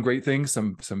 Some great things,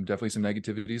 some definitely some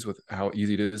negativities with how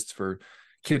easy it is for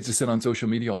kids to sit on social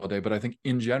media all day. But I think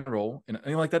in general, and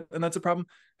like that, and that's a problem.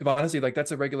 If honestly, like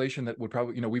that's a regulation that would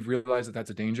probably, we've realized that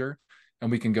that's a danger, and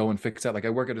we can go and fix that. Like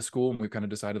I work at a school, and we've kind of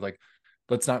decided like,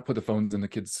 let's not put the phones in the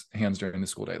kids' hands during the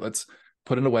school day. Let's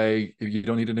put it away. If you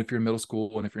don't need it, if you're in middle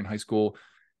school, and if you're in high school,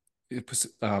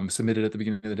 submit it at the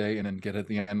beginning of the day and then get it at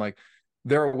the end. Like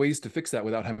there are ways to fix that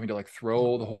without having to like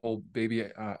throw the whole baby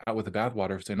out with the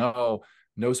bathwater, saying, no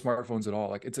smartphones at all.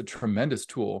 Like it's a tremendous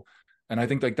tool. And I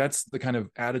think like that's the kind of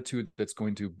attitude that's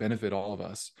going to benefit all of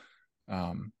us.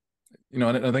 You know,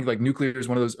 and I think like nuclear is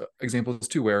one of those examples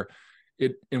too, where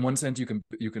it, in one sense, you can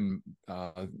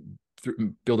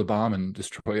build a bomb and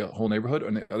destroy a whole neighborhood.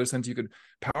 In the other sense, you could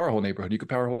power a whole neighborhood. You could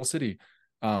power a whole city.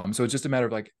 So it's just a matter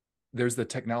of like, there's the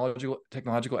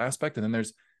technological aspect, and then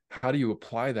there's how do you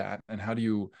apply that, and how do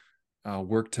you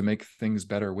work to make things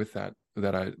better with that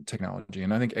technology.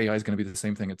 And I think AI is going to be the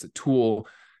same thing. It's a tool,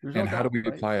 and how do we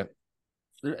apply it?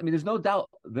 I mean, there's no doubt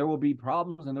there will be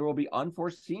problems, and there will be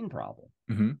unforeseen problems.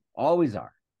 Mm-hmm. Always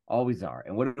are.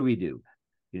 And what do?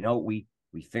 You know, we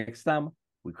fix them.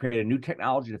 We create a new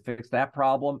technology to fix that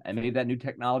problem, and maybe that new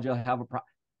technology will have a problem.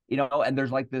 You know, and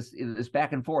there's like this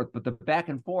back and forth. But the back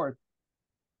and forth,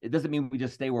 it doesn't mean we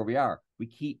just stay where we are. We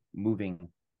keep moving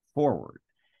forward,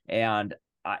 and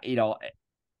you know,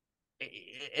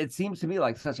 it seems to me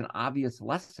like such an obvious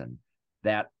lesson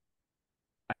that,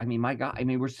 I mean, my God, I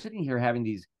mean, we're sitting here having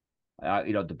these,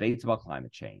 you know, debates about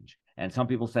climate change, and some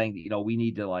people saying, you know, we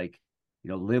need to, like, you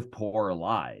know, live poorer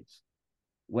lives.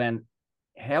 When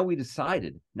have we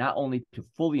decided not only to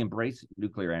fully embrace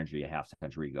nuclear energy a half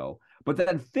century ago, but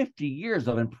then 50 years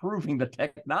of improving the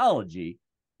technology?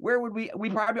 Where would we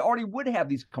probably already would have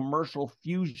these commercial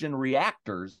fusion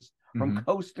reactors from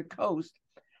coast to coast.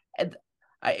 And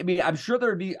I mean, I'm sure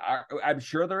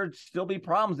there'd still be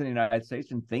problems in the United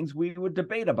States and things we would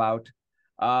debate about,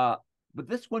 but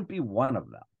this wouldn't be one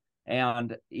of them.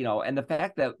 And, you know, and the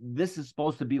fact that this is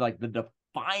supposed to be like the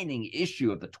defining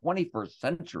issue of the 21st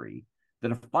century, the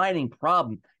defining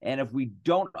problem, and if we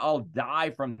don't all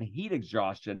die from heat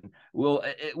exhaustion, we'll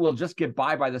just get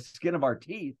by the skin of our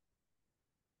teeth.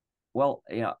 Well,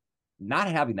 you know, not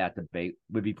having that debate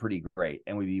would be pretty great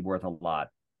and would be worth a lot.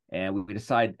 And we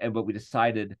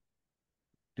decided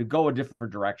to go a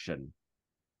different direction,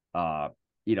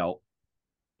 you know,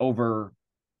 over,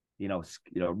 you know,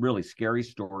 really scary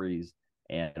stories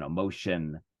and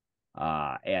emotion.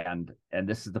 And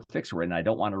this is the fix we're in. I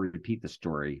don't want to repeat the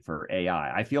story for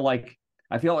AI. I feel like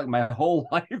my whole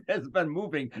life has been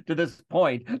moving to this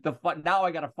point. Now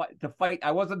I got to fight.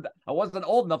 I wasn't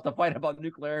old enough to fight about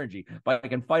nuclear energy, but I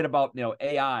can fight about, you know,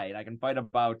 AI, and I can fight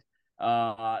about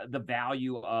the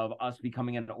value of us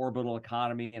becoming an orbital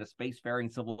economy and a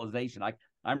spacefaring civilization.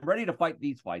 I'm ready to fight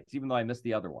these fights, even though I missed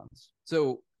the other ones.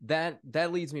 So that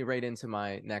leads me right into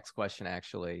my next question.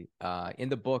 Actually, in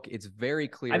the book, it's very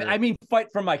clear. I mean,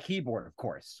 fight from my keyboard, of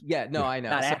course. Yeah, no, I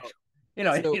know. Not actually. You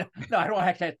know, no, I don't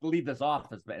actually have to leave this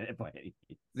office, but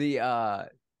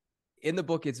in the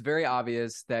book, it's very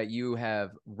obvious that you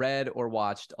have read or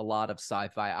watched a lot of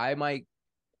sci-fi.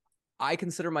 I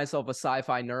consider myself a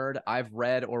sci-fi nerd. I've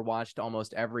read or watched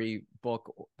almost every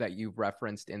book that you've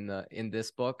referenced in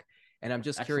this book, and I'm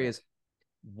just curious,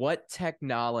 what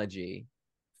technology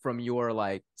from your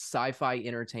like sci-fi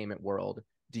entertainment world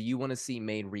do you want to see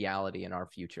made reality in our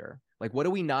future? Like, what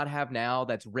do we not have now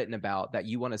that's written about that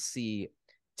you want to see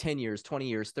 10 years, 20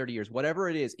 years, 30 years, whatever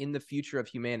it is in the future of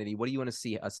humanity? What do you want to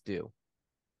see us do?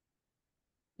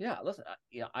 Yeah, listen,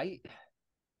 yeah, I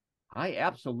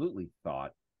absolutely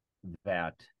thought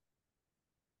that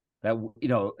you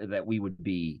know, that we would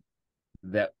be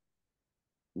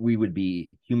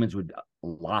humans would,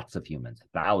 lots of humans,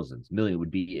 thousands, millions would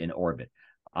be in orbit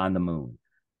on the moon,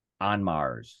 on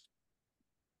Mars.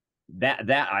 That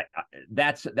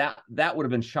would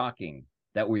have been shocking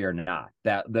that we are not,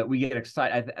 that we get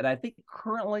excited. And I think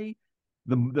currently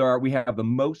we have the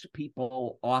most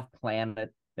people off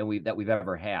planet that we've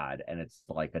ever had, and it's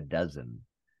like a dozen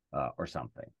or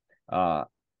something.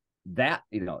 That,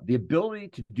 you know, the ability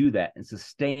to do that and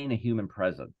sustain a human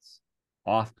presence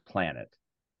off planet.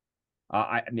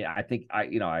 I mean, I think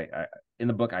in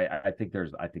the book, I think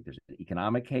there's an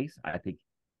economic case. I think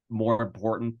more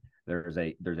important, there's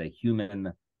a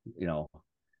human, you know,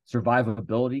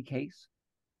 survivability case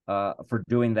for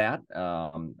doing that.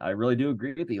 I really do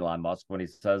agree with Elon Musk when he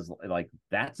says, like,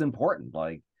 that's important.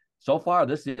 Like, so far,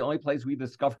 this is the only place we've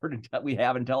discovered we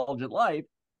have intelligent life.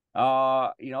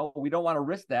 You know, we don't want to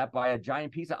risk that by a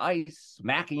giant piece of ice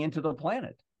smacking into the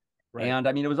planet. Right. And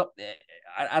I mean, it was up.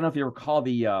 I don't know if you recall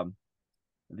the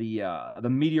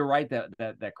meteorite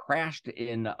that crashed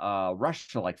in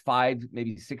Russia like 5,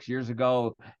 maybe 6 years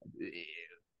ago.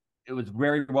 It was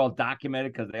very well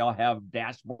documented because they all have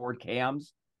dashboard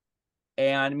cams.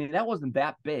 And I mean, that wasn't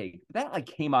that big. That like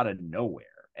came out of nowhere.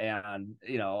 And,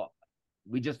 you know,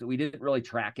 we didn't really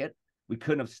track it. We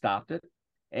couldn't have stopped it.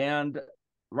 And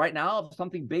right now, if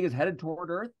something big is headed toward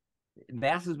Earth,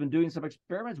 NASA's been doing some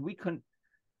experiments. We couldn't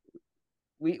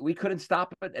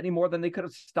stop it any more than they could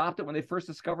have stopped it when they first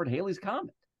discovered Halley's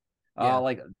Comet. Yeah.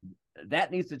 Like,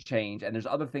 that needs to change. And there's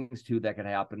other things too that could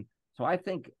happen. So I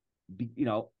think, you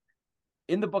know,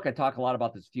 in the book, I talk a lot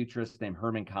about this futurist named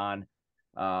Herman Kahn,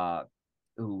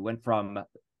 who went from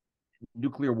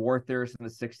nuclear war theorists in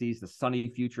the 60s, the sunny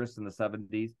futurists in the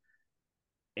 70s.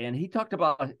 And he talked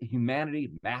about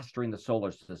humanity mastering the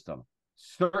solar system,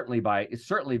 certainly by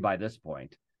this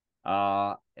point.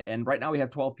 And right now we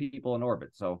have 12 people in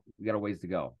orbit, so we got a ways to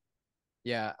go.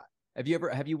 Yeah. Have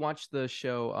you watched the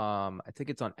show? I think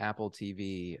it's on Apple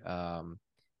TV.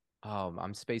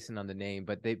 I'm spacing on the name,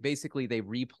 but they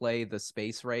replay the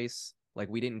space race. Like,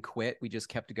 we didn't quit, we just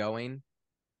kept going.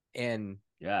 And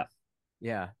yeah,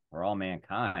 for all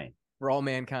mankind. For all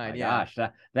mankind, my yeah. Gosh,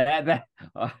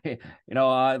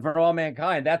 for all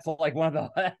mankind, that's like one of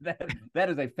the that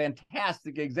is a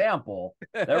fantastic example.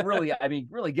 That really,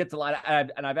 really gets a lot.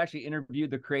 And I've actually interviewed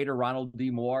the creator Ronald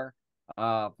D. Moore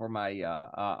for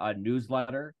my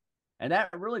newsletter, and that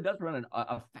really does run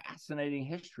a fascinating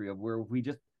history of where we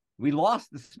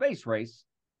lost the space race,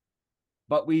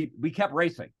 but we kept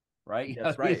racing. Right.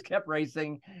 That's right. We just kept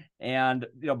racing. And,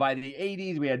 by the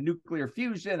 80s, we had nuclear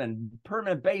fusion and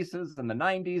permanent bases in the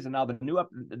 90s. And now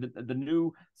the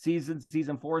new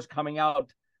season 4 is coming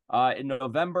out in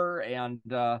November. And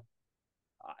I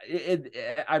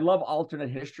love alternate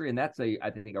history. And that's I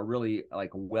think a really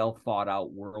like well thought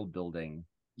out world building.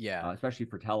 Yeah. Especially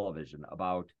for television,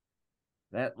 about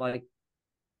that, like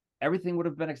everything would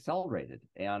have been accelerated.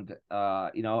 And,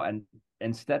 and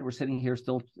instead we're sitting here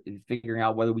still figuring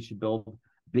out whether we should build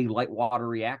big light water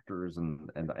reactors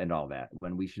and all that,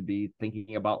 when we should be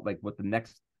thinking about like what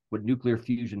nuclear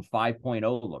fusion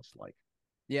 5.0 looks like.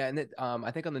 Yeah. And I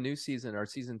think on the new season, or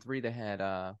season 3, they had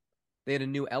a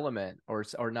new element or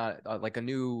not, like a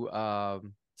new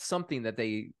something that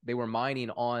they were mining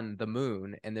on the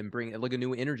moon, and then bring like a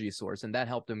new energy source, and that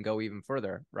helped them go even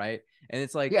further, right? And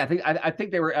it's like, yeah, I think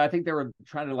they were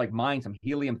trying to like mine some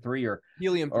helium-3 or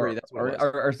helium-3, that's what it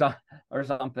was. or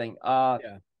something.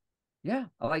 Yeah,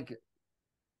 like,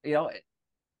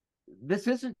 this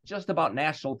isn't just about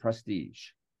national prestige,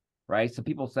 right? So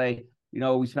people say,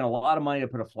 we spent a lot of money to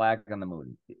put a flag on the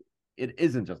moon. It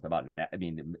isn't just about that. I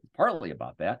mean, it's partly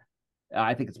about that.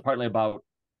 I think it's partly about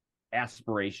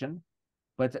aspiration,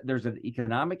 but there's an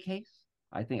economic case.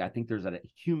 I think there's a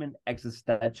human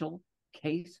existential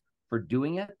case for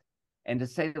doing it. And to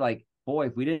say like, boy,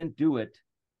 if we didn't do it,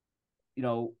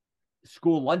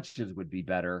 school lunches would be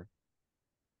better.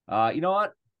 You know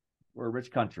what? We're a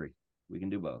rich country. We can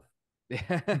do both.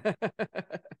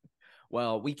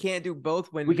 Well, we can't do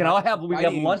both when we can have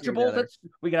Lunchables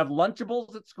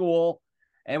at school,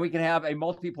 and we can have a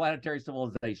multiplanetary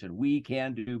civilization. We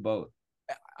can do both.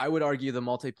 I would argue the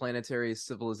multiplanetary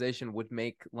civilization would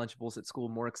make Lunchables at school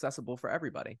more accessible for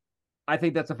everybody. I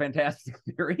think that's a fantastic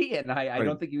theory, and I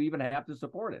don't think you even have to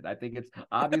support it. I think it's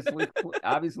obviously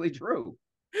true.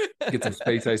 Get some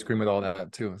space ice cream with all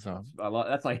that too. So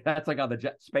that's like on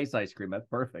the space ice cream. That's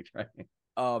perfect, right?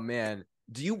 Oh man,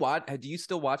 do you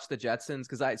still watch the Jetsons?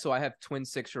 Because I have twin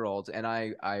 6-year-olds, and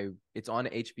it's on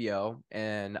HBO,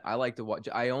 and I like to watch.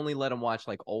 I only let them watch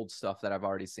like old stuff that I've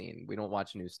already seen. We don't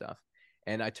watch new stuff.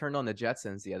 And I turned on the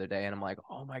Jetsons the other day, and I'm like,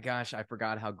 oh my gosh, I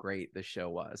forgot how great this show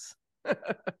was.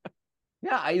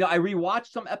 Yeah, I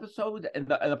rewatched some episodes in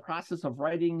the process of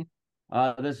writing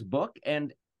this book,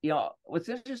 and what's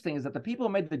interesting is that the people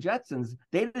who made the Jetsons,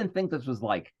 they didn't think this was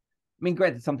like, I mean,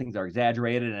 granted, some things are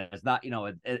exaggerated, and it's not,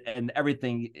 and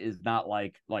everything is not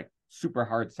like super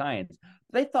hard science.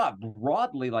 They thought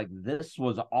broadly like this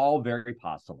was all very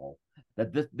possible,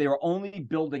 that they were only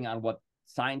building on what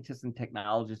scientists and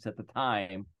technologists at the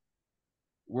time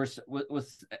was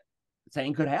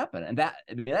saying could happen. And that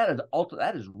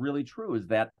is really true, is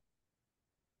that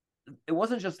it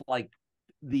wasn't just like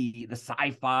the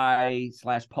sci-fi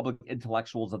 / public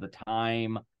intellectuals of the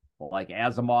time, like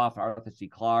Asimov, Arthur C.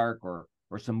 Clarke, or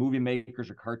some movie makers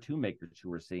or cartoon makers who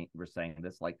were saying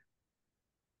this, like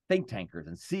think tankers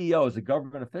and CEOs and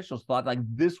government officials thought like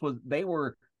they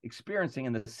were experiencing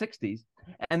in the 60s.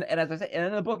 And as I said, and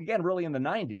in the book again, really in the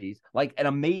 90s, like an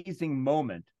amazing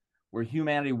moment where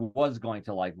humanity was going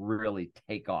to like really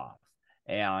take off.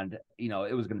 And,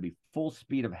 it was going to be full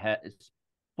speed ahead.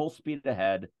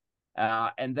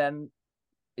 And then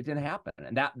it didn't happen.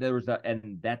 And it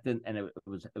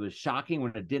was shocking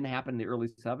when it didn't happen in the early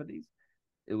 70s.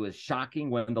 It was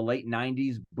shocking when the late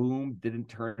 90s boom didn't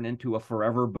turn into a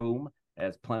forever boom,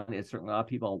 as certainly a lot of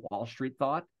people on Wall Street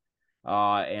thought.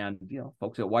 And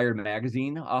folks at Wired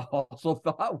magazine also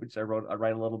thought, which I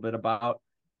write a little bit about.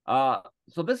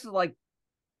 So this is like,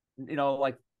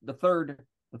 like the third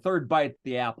bite at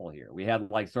the apple here. We had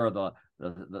like sort of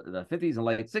the 50s and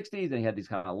late 60s, and you had these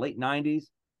kind of late 90s,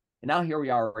 and now here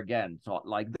we are again. So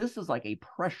like this is like a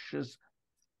precious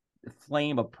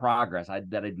flame of progress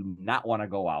that I do not want to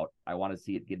go out. I want to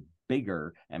see it get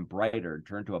bigger and brighter,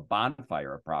 turn to a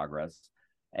bonfire of progress.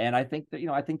 And I think that,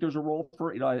 I think there's a role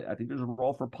for, I think there's a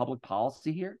role for public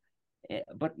policy here.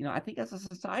 But, I think as a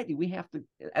society, we have to,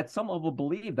 at some level,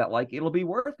 believe that, like, it'll be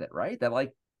worth it, right? That,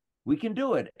 like, we can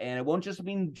do it. And it won't just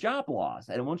mean job loss,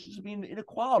 and it won't just mean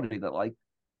inequality, that, like,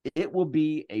 it will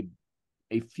be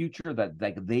a future that,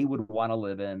 like, they would want to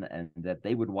live in and that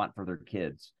they would want for their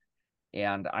kids.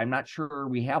 And I'm not sure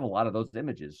we have a lot of those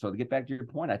images. So to get back to your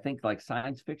point, I think, like,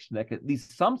 science fiction, that at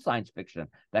least some science fiction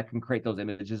that can create those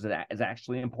images is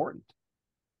actually important.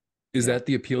 Is that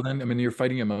the appeal then? I mean, you're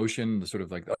fighting emotion, the sort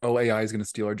of like, oh, AI is going to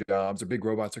steal our jobs, or big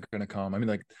robots are going to come. I mean,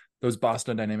 like those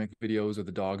Boston Dynamic videos or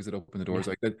the dogs that open the doors,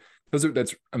 like that.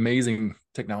 That's amazing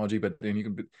technology. But then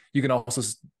you can also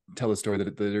tell a story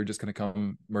that they're just going to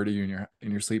come murder you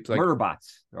in your sleep. Like murder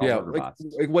bots. Murder bots.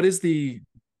 Like what is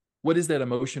that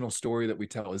emotional story that we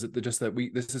tell? Is it just that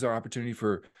this is our opportunity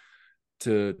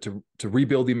to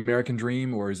rebuild the American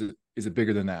dream, or is it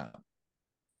bigger than that?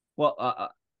 Well,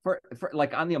 for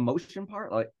like on the emotion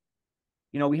part, like,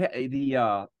 we had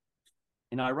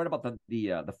I read about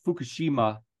the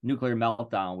Fukushima nuclear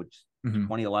meltdown, which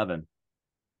 2011,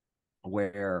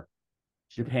 where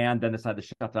Japan then decided to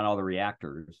shut down all the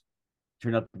reactors.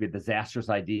 Turned out to be a disastrous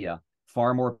idea.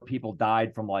 Far more people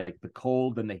died from, like, the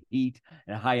cold and the heat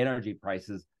and high energy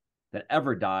prices than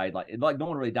ever died. Like no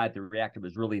one really died at the reactor. It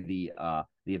was really the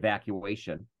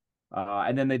evacuation.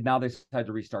 And then they decided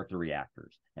to restart the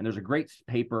reactors. And there's a great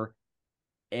paper.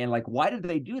 And, like, why did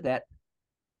they do that?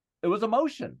 It was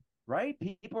emotion, right?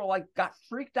 People like got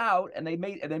freaked out, and they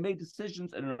made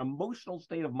decisions in an emotional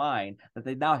state of mind that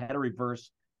they now had to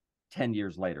reverse 10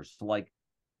 years later. So, like,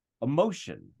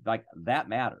 emotion, like, that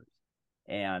matters.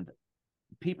 And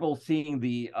people seeing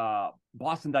the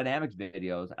Boston Dynamics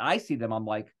videos, I see them, I'm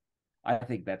like, I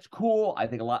think that's cool. I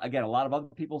think a lot of other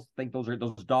people think those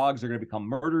dogs are going to become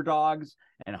murder dogs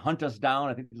and hunt us down.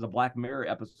 I think there's a Black Mirror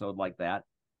episode like that.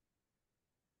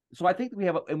 So I think we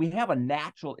have a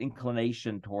natural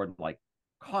inclination toward, like,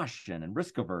 caution and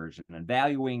risk aversion and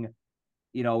valuing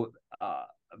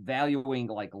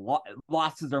like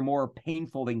losses are more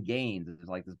painful than gains. It's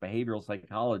like this behavioral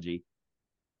psychology.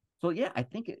 So yeah, I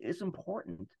think it is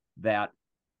important that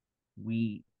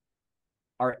we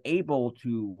are able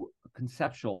to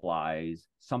conceptualize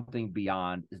something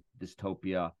beyond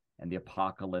dystopia and the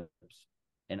apocalypse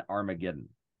and Armageddon.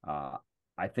 I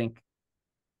think,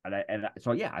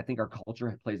 I think our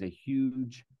culture plays a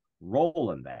huge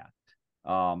role in that.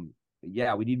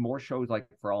 We need more shows like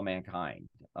For All Mankind.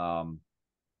 But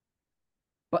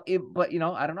I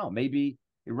don't know. Maybe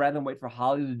rather than wait for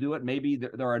Hollywood to do it, maybe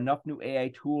there are enough new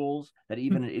AI tools that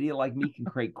even an idiot like me can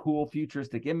create cool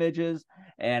futuristic images,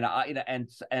 and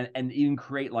even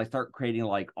start creating,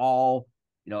 like, all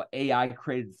AI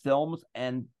created films,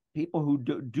 and people who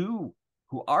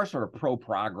are sort of pro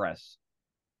progress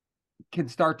can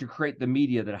start to create the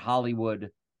media that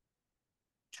Hollywood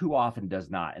too often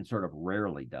does not, and sort of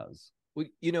rarely does. Well,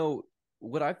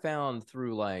 what I found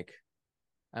through, like,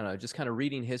 I don't know, just kind of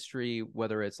reading history,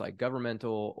 whether it's like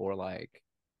governmental or like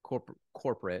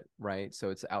corporate, right? So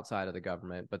it's outside of the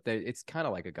government, but it's kind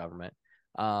of like a government,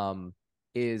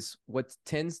 is what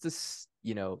tends to,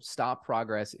 stop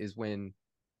progress is when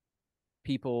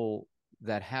people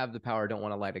that have the power don't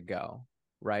want to let it go,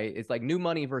 right? It's like new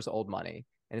money versus old money.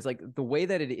 And it's like the way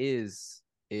that it is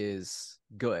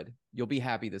good. You'll be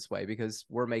happy this way because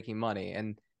we're making money.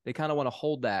 And they kind of want to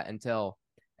hold that until,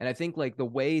 and I think, like, the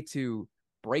way to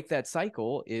break that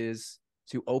cycle is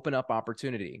to open up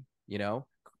opportunity,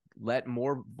 let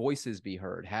more voices be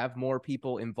heard, have more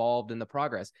people involved in the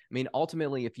progress. I mean,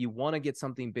 ultimately, if you want to get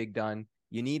something big done,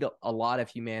 you need a lot of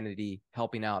humanity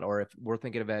helping out. Or if we're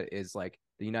thinking of it as like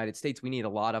the United States, we need a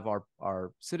lot of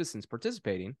our citizens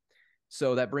participating.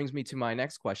 So that brings me to my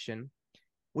next question.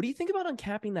 What do you think about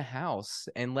uncapping the House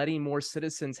and letting more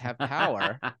citizens have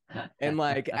power and,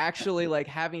 like, actually, like,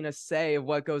 having a say of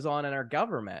what goes on in our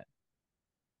government?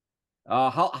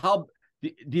 How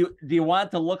do you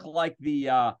want to look like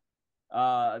the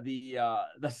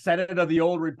Senate of the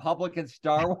old Republic in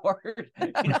Star Wars?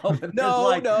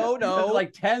 No. There's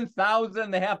like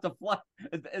 10,000 they have to fly.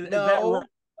 Is that right?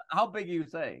 How big are you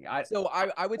saying? I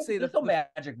would say there's no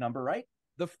magic number, right?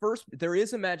 There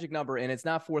is a magic number, and it's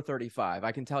not 435.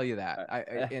 I can tell you that.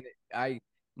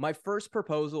 My first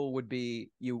proposal would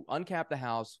be you uncap the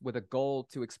House with a goal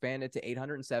to expand it to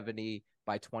 870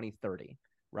 by 2030.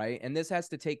 Right. And this has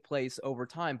to take place over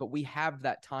time, but we have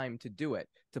that time to do it,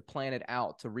 to plan it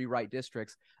out, to rewrite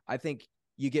districts. I think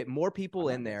you get more people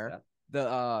in there.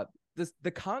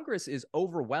 the Congress is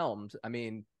overwhelmed. I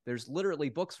mean, there's literally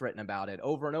books written about it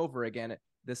over and over again.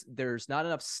 There's not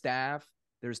enough staff.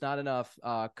 There's not enough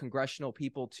congressional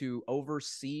people to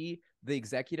oversee the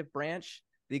executive branch.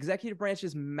 The executive branch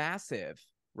is massive,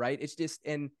 right? It's just,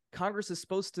 and Congress is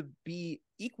supposed to be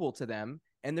equal to them,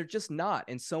 and they're just not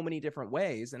in so many different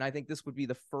ways. And I think this would be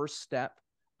the first step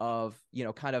of,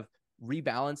 kind of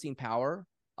rebalancing power,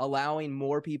 allowing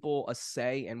more people a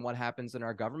say in what happens in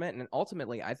our government. And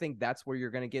ultimately, I think that's where you're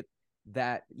going to get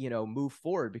that, move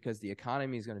forward, because the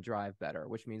economy is going to drive better,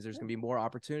 which means there's going to be more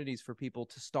opportunities for people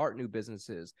to start new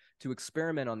businesses, to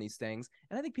experiment on these things.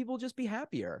 And I think people will just be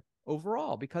happier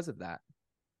overall because of that.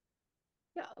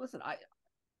 Yeah, listen,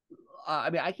 I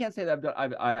mean, I can't say that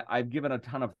I've given a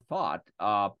ton of thought,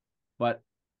 but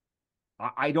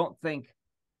I don't think,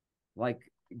 like,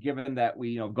 given that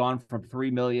we gone from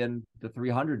 3 million to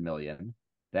 300 million,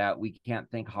 that we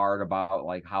can't think hard about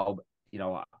like how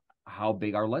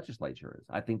big our legislature is.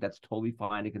 I think that's totally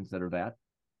fine to consider that.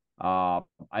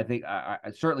 I think I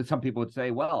certainly some people would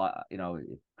say, well,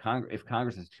 if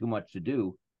Congress has too much to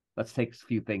do, let's take a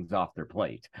few things off their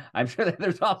plate. I'm sure that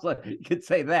there's also, you could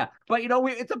say that, but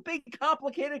it's a big,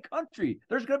 complicated country.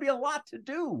 There's going to be a lot to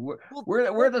do.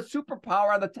 We're the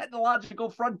superpower on the technological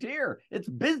frontier. It's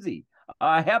busy.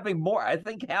 Perhaps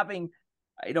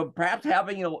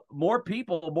having more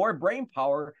people, more brain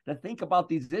power to think about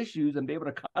these issues and be able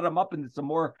to cut them up into some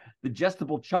more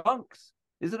digestible chunks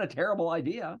isn't a terrible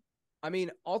idea. I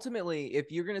mean, ultimately,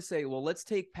 if you're going to say, well, let's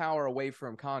take power away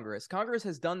from Congress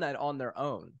has done that on their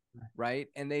own, right?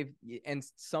 And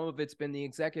some of it's been the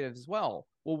executive as well.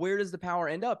 Well, where does the power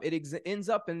end up? It ends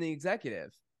up in the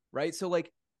executive, right? So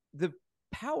like the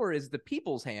power is the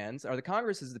people's hands, or the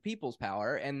Congress is the people's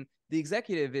power, and the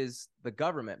executive is the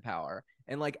government power.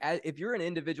 And like, if you're an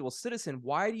individual citizen,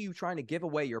 why are you trying to give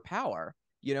away your power?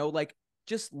 Like,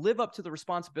 just live up to the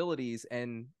responsibilities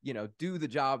and, do the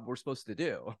job we're supposed to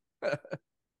do.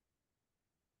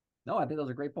 No, I think those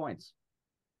are great points.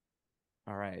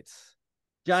 All right.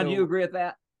 John, do you agree with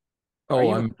that?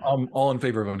 Oh, I'm all in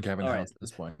favor of uncapping the All house right. at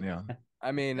this point. Yeah.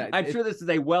 I mean, I'm sure this is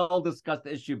a well-discussed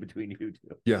issue between you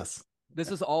two. Yes. This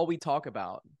is all we talk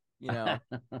about,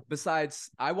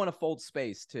 besides I want to fold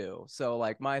space too. So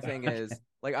like my thing is,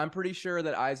 like, I'm pretty sure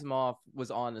that Asimov was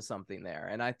on to something there.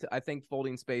 And I think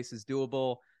folding space is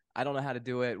doable. I don't know how to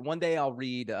do it. One day I'll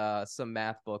read some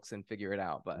math books and figure it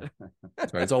out, but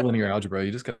That's right. It's all linear algebra.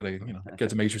 You just gotta, get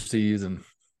to matrices and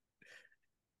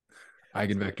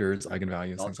eigenvectors,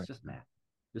 eigenvalues, No, things like just math.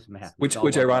 Just math. Which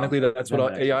ironically, that's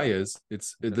what AI is.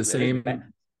 It's the same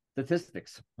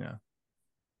statistics. Yeah.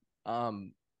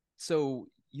 So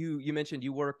you mentioned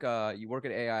you work at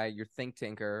AI, you're think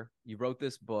tanker, you wrote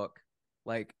this book.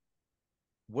 Like,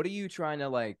 what are you trying to,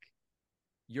 like,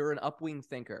 you're an upwing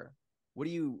thinker. What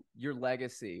do your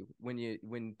legacy,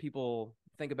 when people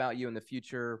think about you in the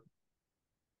future,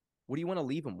 what do you want to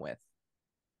leave them with?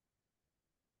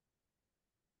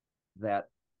 That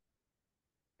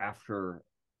after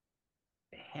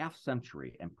a half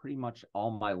century and pretty much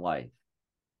all my life,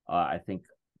 I think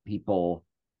people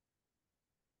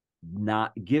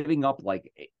not giving up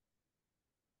like a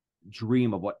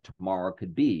dream of what tomorrow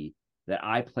could be, that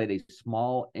I played a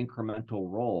small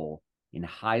incremental role in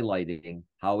highlighting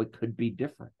how it could be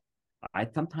different. I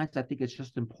think it's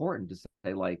just important to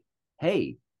say, like,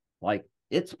 hey, like,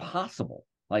 it's possible.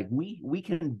 Like, we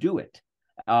can do it.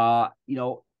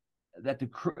 That to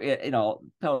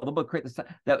tell the book create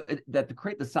that to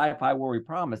create the sci-fi world we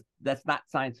promised, that's not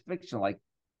science fiction. Like,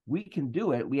 we can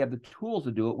do it. We have the tools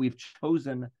to do it. We've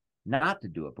chosen not to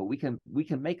do it, but we can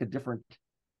make a different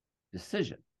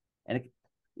decision. And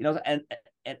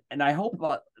and I hope,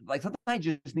 like, sometimes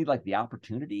you just need like the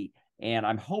opportunity. And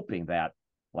I'm hoping that,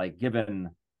 like,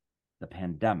 given the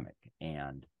pandemic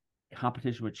and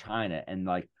competition with China and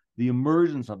like the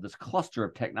emergence of this cluster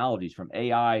of technologies, from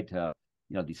AI to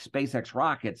these SpaceX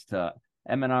rockets to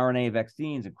mRNA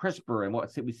vaccines and CRISPR, and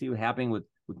what we see happening with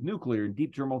nuclear and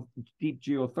deep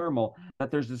geothermal,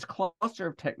 that there's this cluster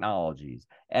of technologies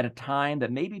at a time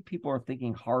that maybe people are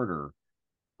thinking harder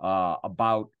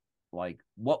about, like,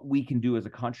 what we can do as a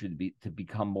country to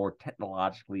become more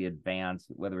technologically advanced,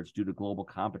 whether it's due to global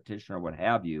competition or what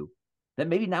have you. That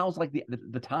maybe now is like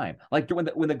the time. Like, when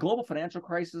the global financial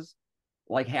crisis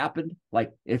like happened,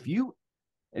 like, if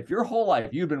your whole life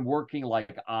you've been working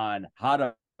like on how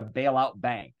to bail out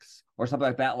banks or something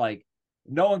like that, like,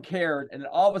 no one cared, and then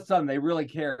all of a sudden they really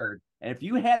cared. And if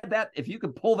you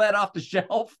could pull that off the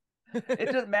shelf, it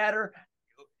doesn't matter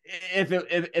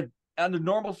if under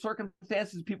normal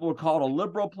circumstances people would call it a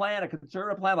liberal plan, a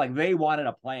conservative plan. Like, they wanted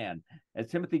a plan. As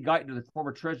Timothy Geithner, the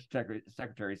former Treasury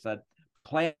Secretary, said,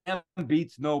 plan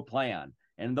beats no plan.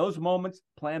 And in those moments,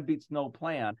 plan beats no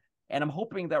plan. And I'm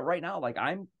hoping that right now, like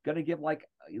I'm gonna give like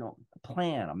a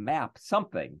plan, a map,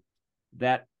 something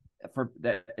that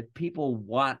if people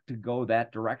want to go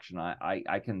that direction,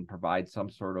 I can provide some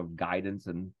sort of guidance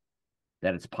and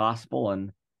that it's possible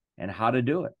and how to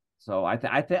do it. So I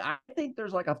think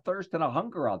there's like a thirst and a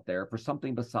hunger out there for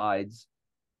something besides,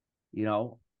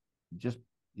 just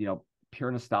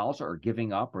pure nostalgia or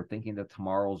giving up or thinking that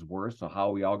tomorrow's worse. So how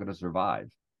are we all going to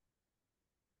survive?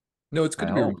 No, it's good I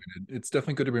to be hope. reminded. It's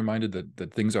definitely good to be reminded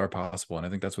that things are possible, and I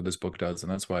think that's what this book does,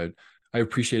 and that's why I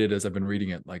appreciate it as I've been reading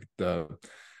it. Like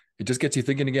it just gets you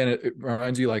thinking again. It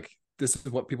reminds you like this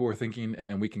is what people were thinking,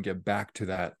 and we can get back to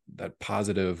that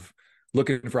positive,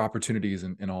 looking for opportunities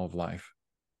in all of life.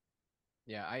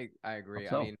 Yeah, I agree.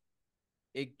 So. I mean,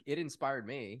 it inspired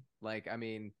me. Like, I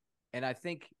mean, and I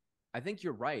think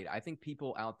you're right. I think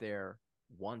people out there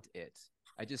want it.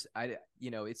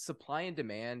 It's supply and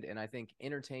demand, and I think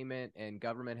entertainment and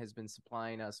government has been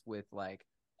supplying us with like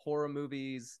horror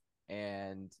movies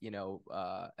and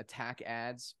attack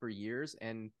ads for years,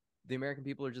 and the American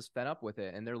people are just fed up with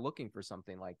it, and they're looking for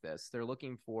something like this. They're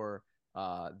looking for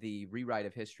the rewrite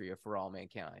of history of For All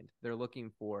Mankind. They're looking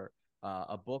for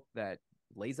a book that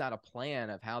lays out a plan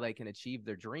of how they can achieve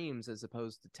their dreams, as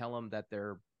opposed to tell them that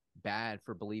they're bad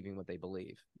for believing what they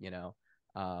believe.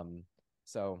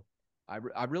 So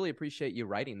I really appreciate you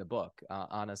writing the book.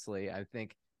 Honestly, I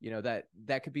think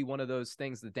that could be one of those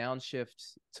things. The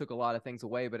downshift took a lot of things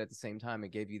away, but at the same time,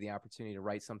 it gave you the opportunity to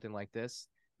write something like this,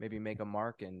 maybe make a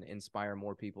mark and inspire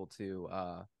more people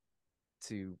to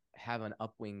have an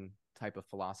upwing type of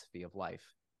philosophy of life.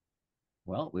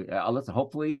 Well, listen.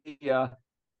 Hopefully,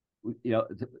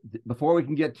 before we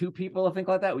can get two people to think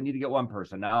like that, we need to get one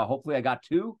person. Now, hopefully, I got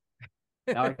two.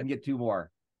 Now I can get two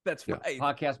more. That's right.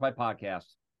 Podcast by podcast.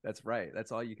 That's right.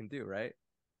 That's all you can do, right?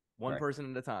 One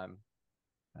person at a time.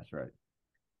 That's right.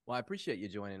 Well, I appreciate you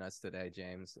joining us today,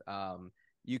 James.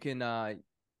 You can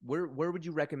where would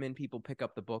you recommend people pick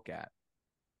up the book at?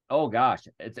 Oh gosh,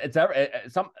 it's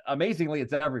amazingly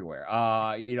it's everywhere.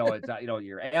 It's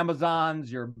your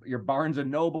Amazons, your Barnes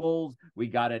and Nobles. We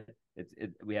got it.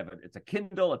 It's a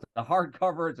Kindle, it's a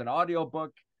hardcover, it's an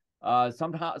audiobook.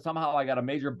 Somehow I got a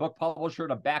major book publisher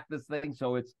to back this thing,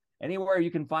 so it's anywhere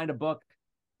you can find a book,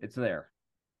 it's there.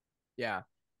 Yeah.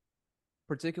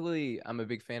 Particularly, I'm a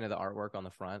big fan of the artwork on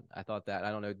the front. I thought that,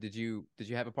 I don't know, did you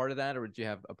have a part of that, or did you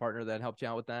have a partner that helped you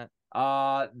out with that?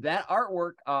 That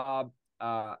artwork,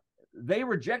 they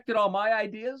rejected all my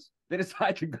ideas. They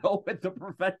decided to go with the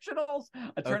professionals.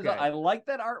 It turns out I like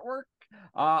that artwork.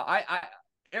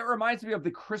 It reminds me of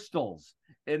the crystals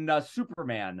in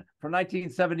Superman from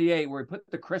 1978, where he put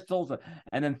the crystals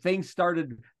and then things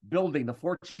started building the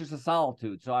Fortress of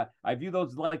Solitude. So I view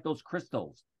those like those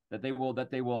crystals that they will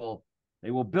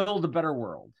build a better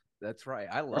world. That's right.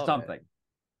 I love or something.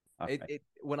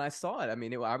 When I saw it, I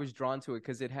mean, I was drawn to it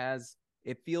because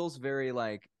it feels very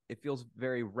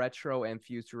retro and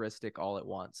futuristic all at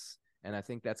once. And I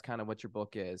think that's kind of what your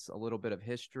book is. A little bit of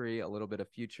history, a little bit of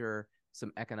future,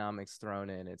 some economics thrown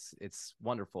in. It's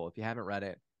wonderful. If you haven't read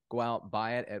it, go out,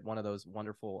 buy it at one of those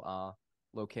wonderful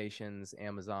locations,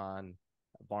 Amazon,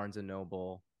 Barnes and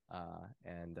Noble,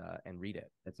 and read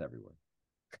it. It's everywhere.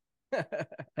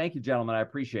 Thank you, gentlemen. I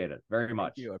appreciate it very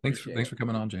much. Thanks for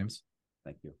coming on, James.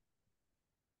 Thank you.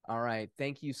 All right.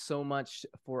 Thank you so much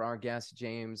for our guest,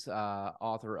 James,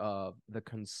 author of The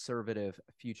Conservative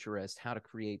Futurist, How to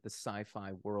Create the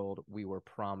Sci-Fi World We Were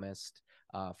Promised,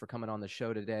 for coming on the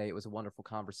show today. It was a wonderful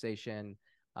conversation.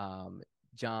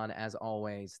 John, as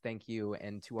always, thank you.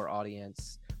 And to our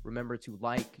audience, remember to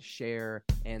like, share,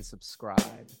 and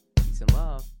subscribe. Peace and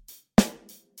love.